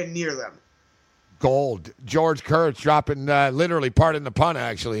anywhere near them. Gold. George Kurtz dropping literally, pardon the pun,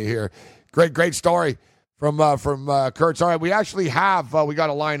 actually here. Great story from Kurtz. All right, we actually have we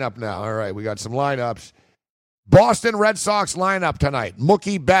got a lineup now. All right, we got some lineups. Boston Red Sox lineup tonight.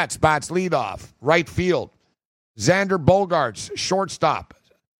 Mookie Betts bats leadoff, right field. Xander Bogaerts, shortstop,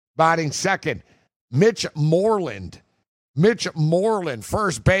 batting second. Mitch Moreland,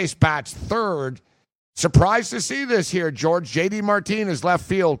 first base, bats third. Surprised to see this here, George. J.D. Martinez, left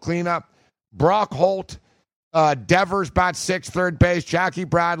field, cleanup. Brock Holt, Devers, bats sixth, third base. Jackie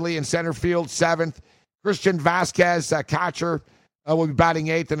Bradley in center field, seventh. Christian Vasquez, catcher, will be batting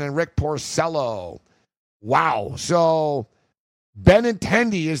eighth. And then Rick Porcello. Wow. So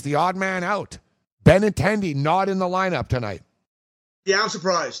Benintendi is the odd man out. Benintendi not in the lineup tonight. Yeah, I'm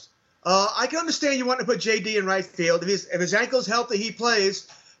surprised. I can understand you want to put JD in right field. If his ankle's healthy, he plays.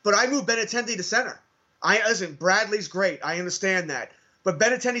 but I moved Benintendi to center. Listen, Bradley's great. I understand that. But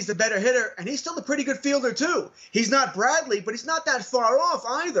Benintendi's the better hitter, and he's still a pretty good fielder, too. He's not Bradley, but he's not that far off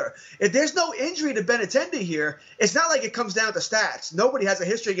either. If there's no injury to Benintendi here, it's not like it comes down to stats. Nobody has a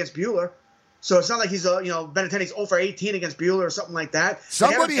history against Buehler. So it's not like he's, Benintendi's 0 for 18 against Buehler or something like that.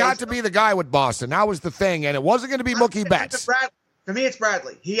 Somebody had to be the guy with Boston. That was the thing, and it wasn't going to be Mookie Betts. For me, it's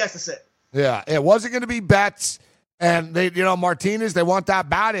Bradley. He has to sit. Yeah, it wasn't going to be Betts. And, Martinez, they want that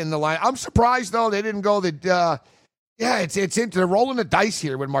bat in the line. I'm surprised, though, they didn't go they're rolling the dice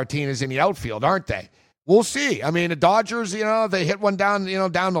here with Martinez in the outfield, aren't they? We'll see. I mean, the Dodgers, they hit one down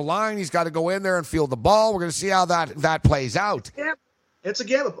the line. He's got to go in there and field the ball. We're going to see how that plays out. Yeah. It's a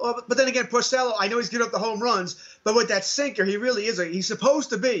gamble. But then again, Porcello, I know he's giving up the home runs, but with that sinker, he really is he's supposed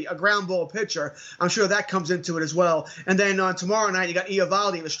to be a ground ball pitcher. I'm sure that comes into it as well. And then tomorrow night, you got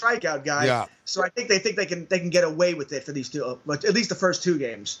Eovaldi, the strikeout guy. Yeah. So I think they can get away with it for these two, at least the first two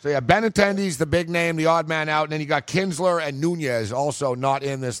games. So, Benintendi's the big name, the odd man out, and then you got Kinsler and Nunez also not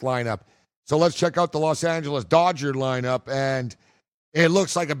in this lineup. So let's check out the Los Angeles Dodger lineup, and it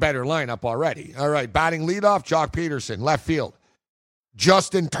looks like a better lineup already. All right, batting leadoff, Jock Peterson, left field.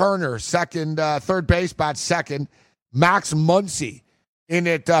 Justin Turner, third base, bats second. Max Muncy in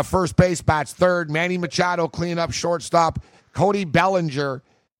at first base, bats third. Manny Machado, cleanup, shortstop. Cody Bellinger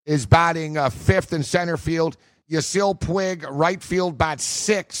is batting fifth in center field. Yasiel Puig, right field, bats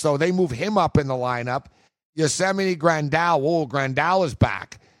sixth, so they move him up in the lineup. Yosemite Grandal, Grandal is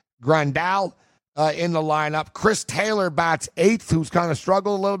back. Grandal in the lineup. Chris Taylor bats eighth, who's kind of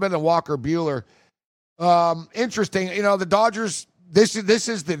struggled a little bit, and Walker Buehler. Interesting, the Dodgers.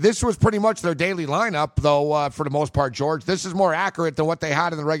 This was pretty much their daily lineup, though, for the most part, George. This is more accurate than what they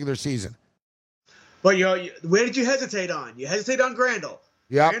had in the regular season. But where did you hesitate on? You hesitate on Grandal.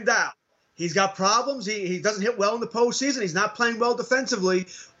 Yeah. Grandal. He's got problems. He doesn't hit well in the postseason. He's not playing well defensively.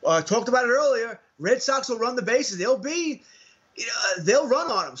 Talked about it earlier. Red Sox will run the bases. They'll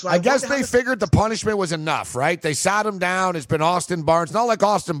run on him. So I guess they figured the punishment was enough, right? They sat him down. It's been Austin Barnes. Not like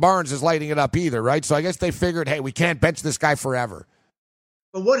Austin Barnes is lighting it up either, right? So I guess they figured, hey, we can't bench this guy forever.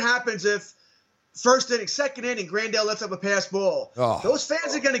 But what happens if first inning, second inning, Grandal lets up a pass ball? Oh. Those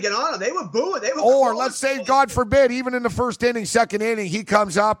fans are going to get on him. They were booing. Or let's say, God forbid, even in the first inning, second inning, he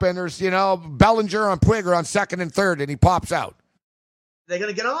comes up and there's, Bellinger on Puig on second and third, and he pops out. They're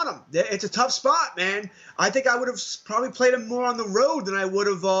going to get on him. It's a tough spot, man. I think I would have probably played him more on the road than I would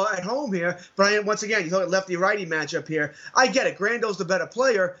have at home here. But once again, you thought lefty-righty matchup here. I get it. Grandal's the better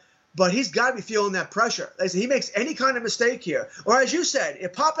player. But he's got to be feeling that pressure. He makes any kind of mistake here. Or as you said,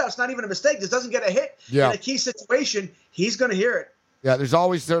 if pop-out's not even a mistake, just doesn't get a hit in a key situation, he's going to hear it. Yeah, there's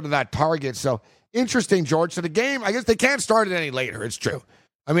always sort of that target. So, interesting, George. So the game, I guess they can't start it any later. It's true.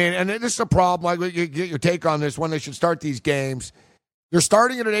 I mean, and this is a problem. Like, you get your take on this, when they should start these games. They're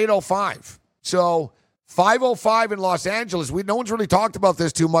starting it at 8:05. So 5:05 in Los Angeles. No one's really talked about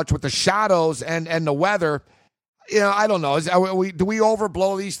this too much with the shadows and the weather. I don't know. Do we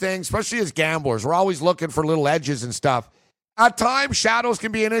overblow these things, especially as gamblers? We're always looking for little edges and stuff. At times, shadows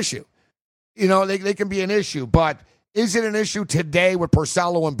can be an issue. They can be an issue. But is it an issue today with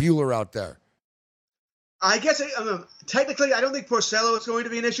Porcello and Buehler out there? I guess technically, I don't think Porcello is going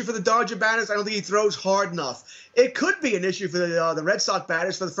to be an issue for the Dodger batters. I don't think he throws hard enough. It could be an issue for the Red Sox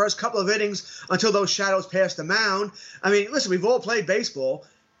batters for the first couple of innings until those shadows pass the mound. I mean, listen, we've all played baseball.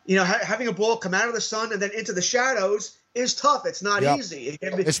 Having a ball come out of the sun and then into the shadows is tough. It's not easy.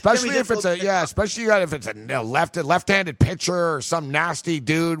 Especially if it's a left-handed pitcher or some nasty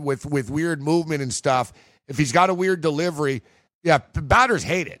dude with weird movement and stuff. If he's got a weird delivery, batters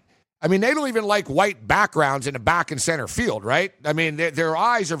hate it. I mean, they don't even like white backgrounds in the back and center field, right? I mean, their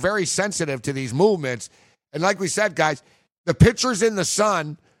eyes are very sensitive to these movements. And like we said, guys, the pitcher's in the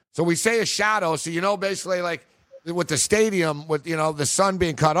sun, so we say a shadow, so basically like with the stadium, with the sun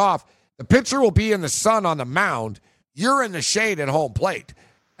being cut off, the pitcher will be in the sun on the mound. You're in the shade at home plate.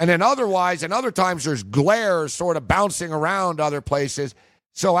 And then otherwise, and other times there's glare sort of bouncing around other places.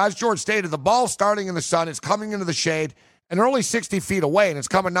 So as George stated, the ball's starting in the sun, it's coming into the shade, and they're only 60 feet away, and it's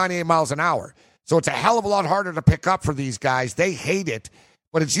coming 98 miles an hour. So it's a hell of a lot harder to pick up for these guys. They hate it,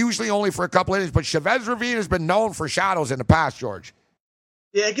 but it's usually only for a couple innings. But Chavez Ravine has been known for shadows in the past, George.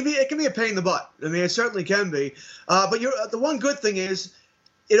 Yeah, it can be a pain in the butt. I mean, it certainly can be. But the one good thing is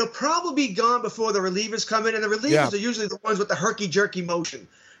it'll probably be gone before the relievers come in, and the relievers are usually the ones with the herky-jerky motion.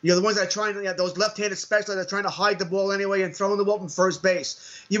 The ones that are trying to, those left-handed specialists that are trying to hide the ball anyway and throwing the ball from first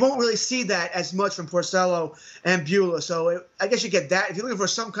base. You won't really see that as much from Porcello and Buehler. So I guess you get that. If you're looking for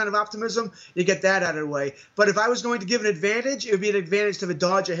some kind of optimism, you get that out of the way. But if I was going to give an advantage, it would be an advantage to the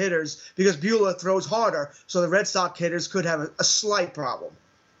Dodger hitters because Buehler throws harder, so the Red Sox hitters could have a slight problem.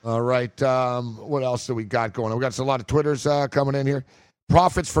 All right. What else do we got going on? We got a lot of Twitters coming in here.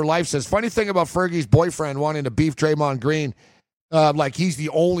 Profits for Life says, funny thing about Fergie's boyfriend wanting to beef Draymond Green, like he's the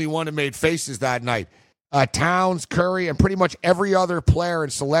only one who made faces that night. Towns, Curry, and pretty much every other player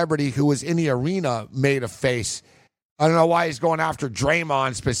and celebrity who was in the arena made a face. I don't know why he's going after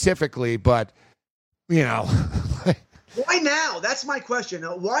Draymond specifically, but, you know. Why now? That's my question.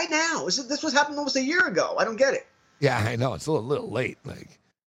 Why now? This was happening almost a year ago. I don't get it. Yeah, I know. It's a little late. Like,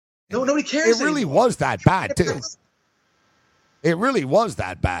 nobody cares. It really was that bad, too. It really was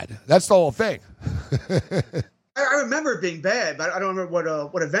that bad. That's the whole thing. I remember it being bad, but I don't remember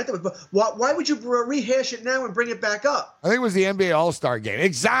what event it was. But why would you rehash it now and bring it back up? I think it was the NBA All-Star game.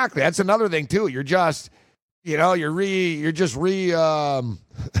 Exactly. That's another thing too. You're just, you're reliving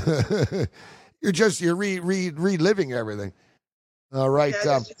everything. All right.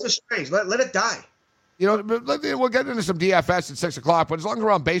 Yeah, it's just strange. Let it die. We'll get into some DFS at 6:00. But as long as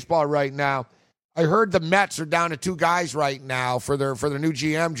we're on baseball right now, I heard the Mets are down to 2 guys right now for their new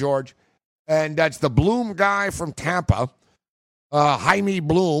GM, George. And that's the Bloom guy from Tampa, Jaime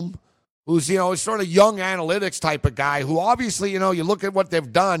Bloom, who's, sort of young analytics type of guy who obviously, you look at what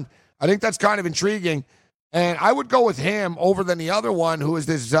they've done. I think that's kind of intriguing. And I would go with him over than the other one, who is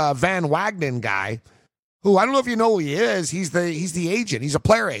this Van Wagenen guy, who I don't know if you know who he is. He's the agent. He's a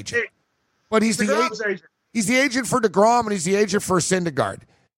player agent. But he's the agent for DeGrom, and he's the agent for Syndergaard.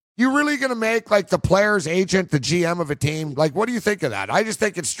 You really going to make, like, the player's agent the GM of a team? Like, what do you think of that? I just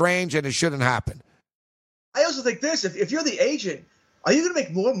think it's strange, and it shouldn't happen. I also think this. If you're the agent, are you going to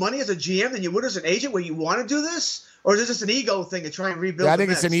make more money as a GM than you would as an agent where you want to do this? Or is it just an ego thing to try and rebuild I think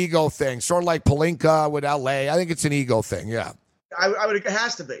it's an ego thing, sort of like Pelinka with L.A. I think it's an ego thing, yeah. I would. It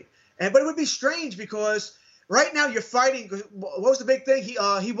has to be. But it would be strange because right now you're fighting. What was the big thing?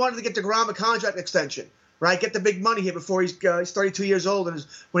 He wanted to get DeGrom a contract extension. Right, get the big money here before he's 32 years old and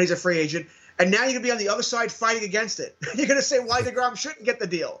when he's a free agent. And now you're going to be on the other side fighting against it. You're going to say why DeGrom shouldn't get the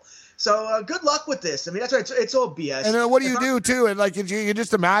deal. So good luck with this. I mean, that's right. It's all BS. And what do you do, too? And, like, you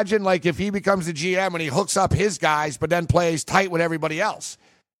just imagine, like, if he becomes the GM and he hooks up his guys but then plays tight with everybody else.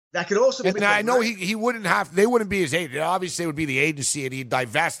 That could also be. And I know he wouldn't have – they wouldn't be his agent. Obviously, it would be the agency, and he'd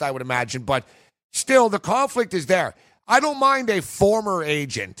divest, I would imagine. But still, the conflict is there. I don't mind a former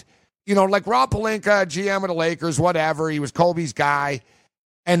agent. Like Rob Pelinka, GM of the Lakers, whatever. He was Kobe's guy.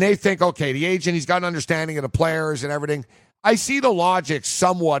 And they think, okay, the agent, he's got an understanding of the players and everything. I see the logic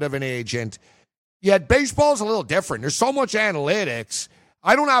somewhat of an agent. Yet baseball's a little different. There's so much analytics.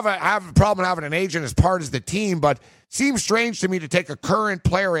 I don't have a problem having an agent as part of the team, but it seems strange to me to take a current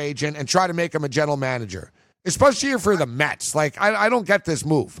player agent and try to make him a general manager, especially for the Mets. Like, I don't get this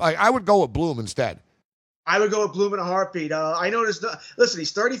move. I would go with Bloom instead. I would go with Bloom in a heartbeat. I noticed. Listen,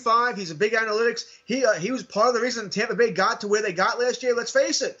 he's 35. He's a big analytics. He was part of the reason Tampa Bay got to where they got last year. Let's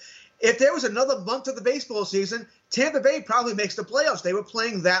face it. If there was another month of the baseball season, Tampa Bay probably makes the playoffs. They were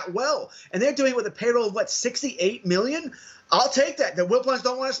playing that well, and they're doing it with a payroll of $68 million. I'll take that. The Wilpons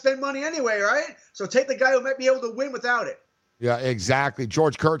don't want to spend money anyway, right? So take the guy who might be able to win without it. Yeah, exactly.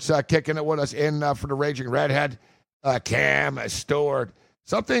 George Kurtz kicking it with us in for the Raging Redhead. Cam Stewart.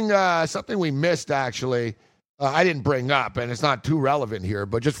 Something we missed, actually, I didn't bring up, and it's not too relevant here,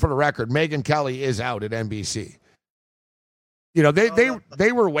 but just for the record, Megyn Kelly is out at NBC.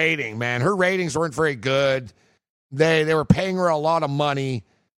 They were waiting, man. Her ratings weren't very good. They were paying her a lot of money.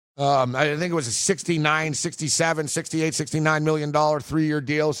 I think it was a $69 million 3-year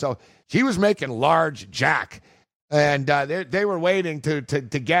deal. So she was making large jack, and they were waiting to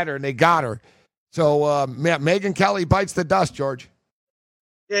get her, and they got her. So Megyn Kelly bites the dust, George.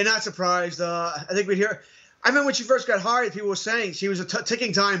 Yeah, not surprised. I think we'd hear. I remember when she first got hired, people were saying she was a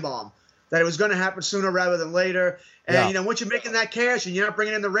ticking time bomb, that it was going to happen sooner rather than later. And, once you're making that cash and you're not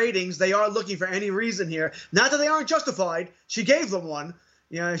bringing in the ratings, they are looking for any reason here. Not that they aren't justified. She gave them one.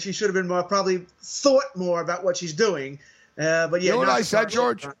 She should have been probably thought more about what she's doing. But yeah, you know what I said,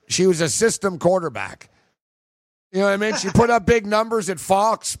 George? She was a system quarterback. You know what I mean? She put up big numbers at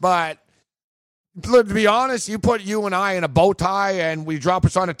Fox, but to be honest, you put you and I in a bow tie and we drop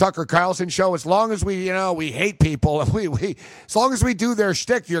us on a Tucker Carlson show. As long as we hate people and we as long as we do their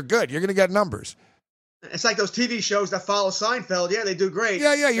shtick, you're good. You're going to get numbers. It's like those TV shows that follow Seinfeld. Yeah, they do great.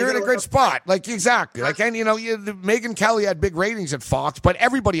 Yeah, you're in a great spot. Like, exactly. Like, and Megyn Kelly had big ratings at Fox, but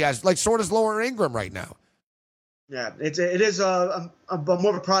everybody has. Like, so does Laura Ingraham right now. Yeah, it is more of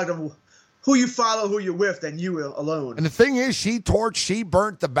a product of who you follow, who you're with, than you alone. And the thing is, she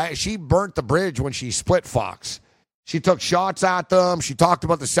burnt the bridge when she split Fox. She took shots at them. She talked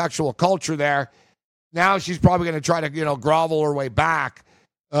about the sexual culture there. Now she's probably going to try to grovel her way back.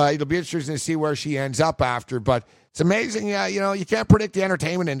 It'll be interesting to see where she ends up after. But It's amazing. Yeah, you can't predict the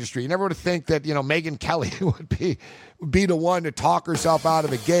entertainment industry. You never would think that Megyn Kelly would be the one to talk herself out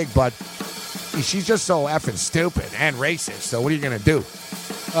of a gig, but she's just so effing stupid and racist. So what are you gonna do?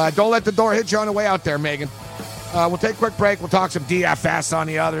 Don't let the door hit you on the way out there, Megan. We'll take a quick break. We'll talk some DFS on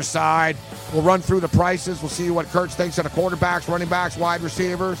the other side. We'll run through the prices. We'll see what Kurtz thinks of the quarterbacks, running backs, wide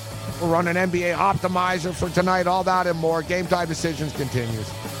receivers. We'll run an NBA optimizer for tonight. All that and more. Game Time Decisions continues.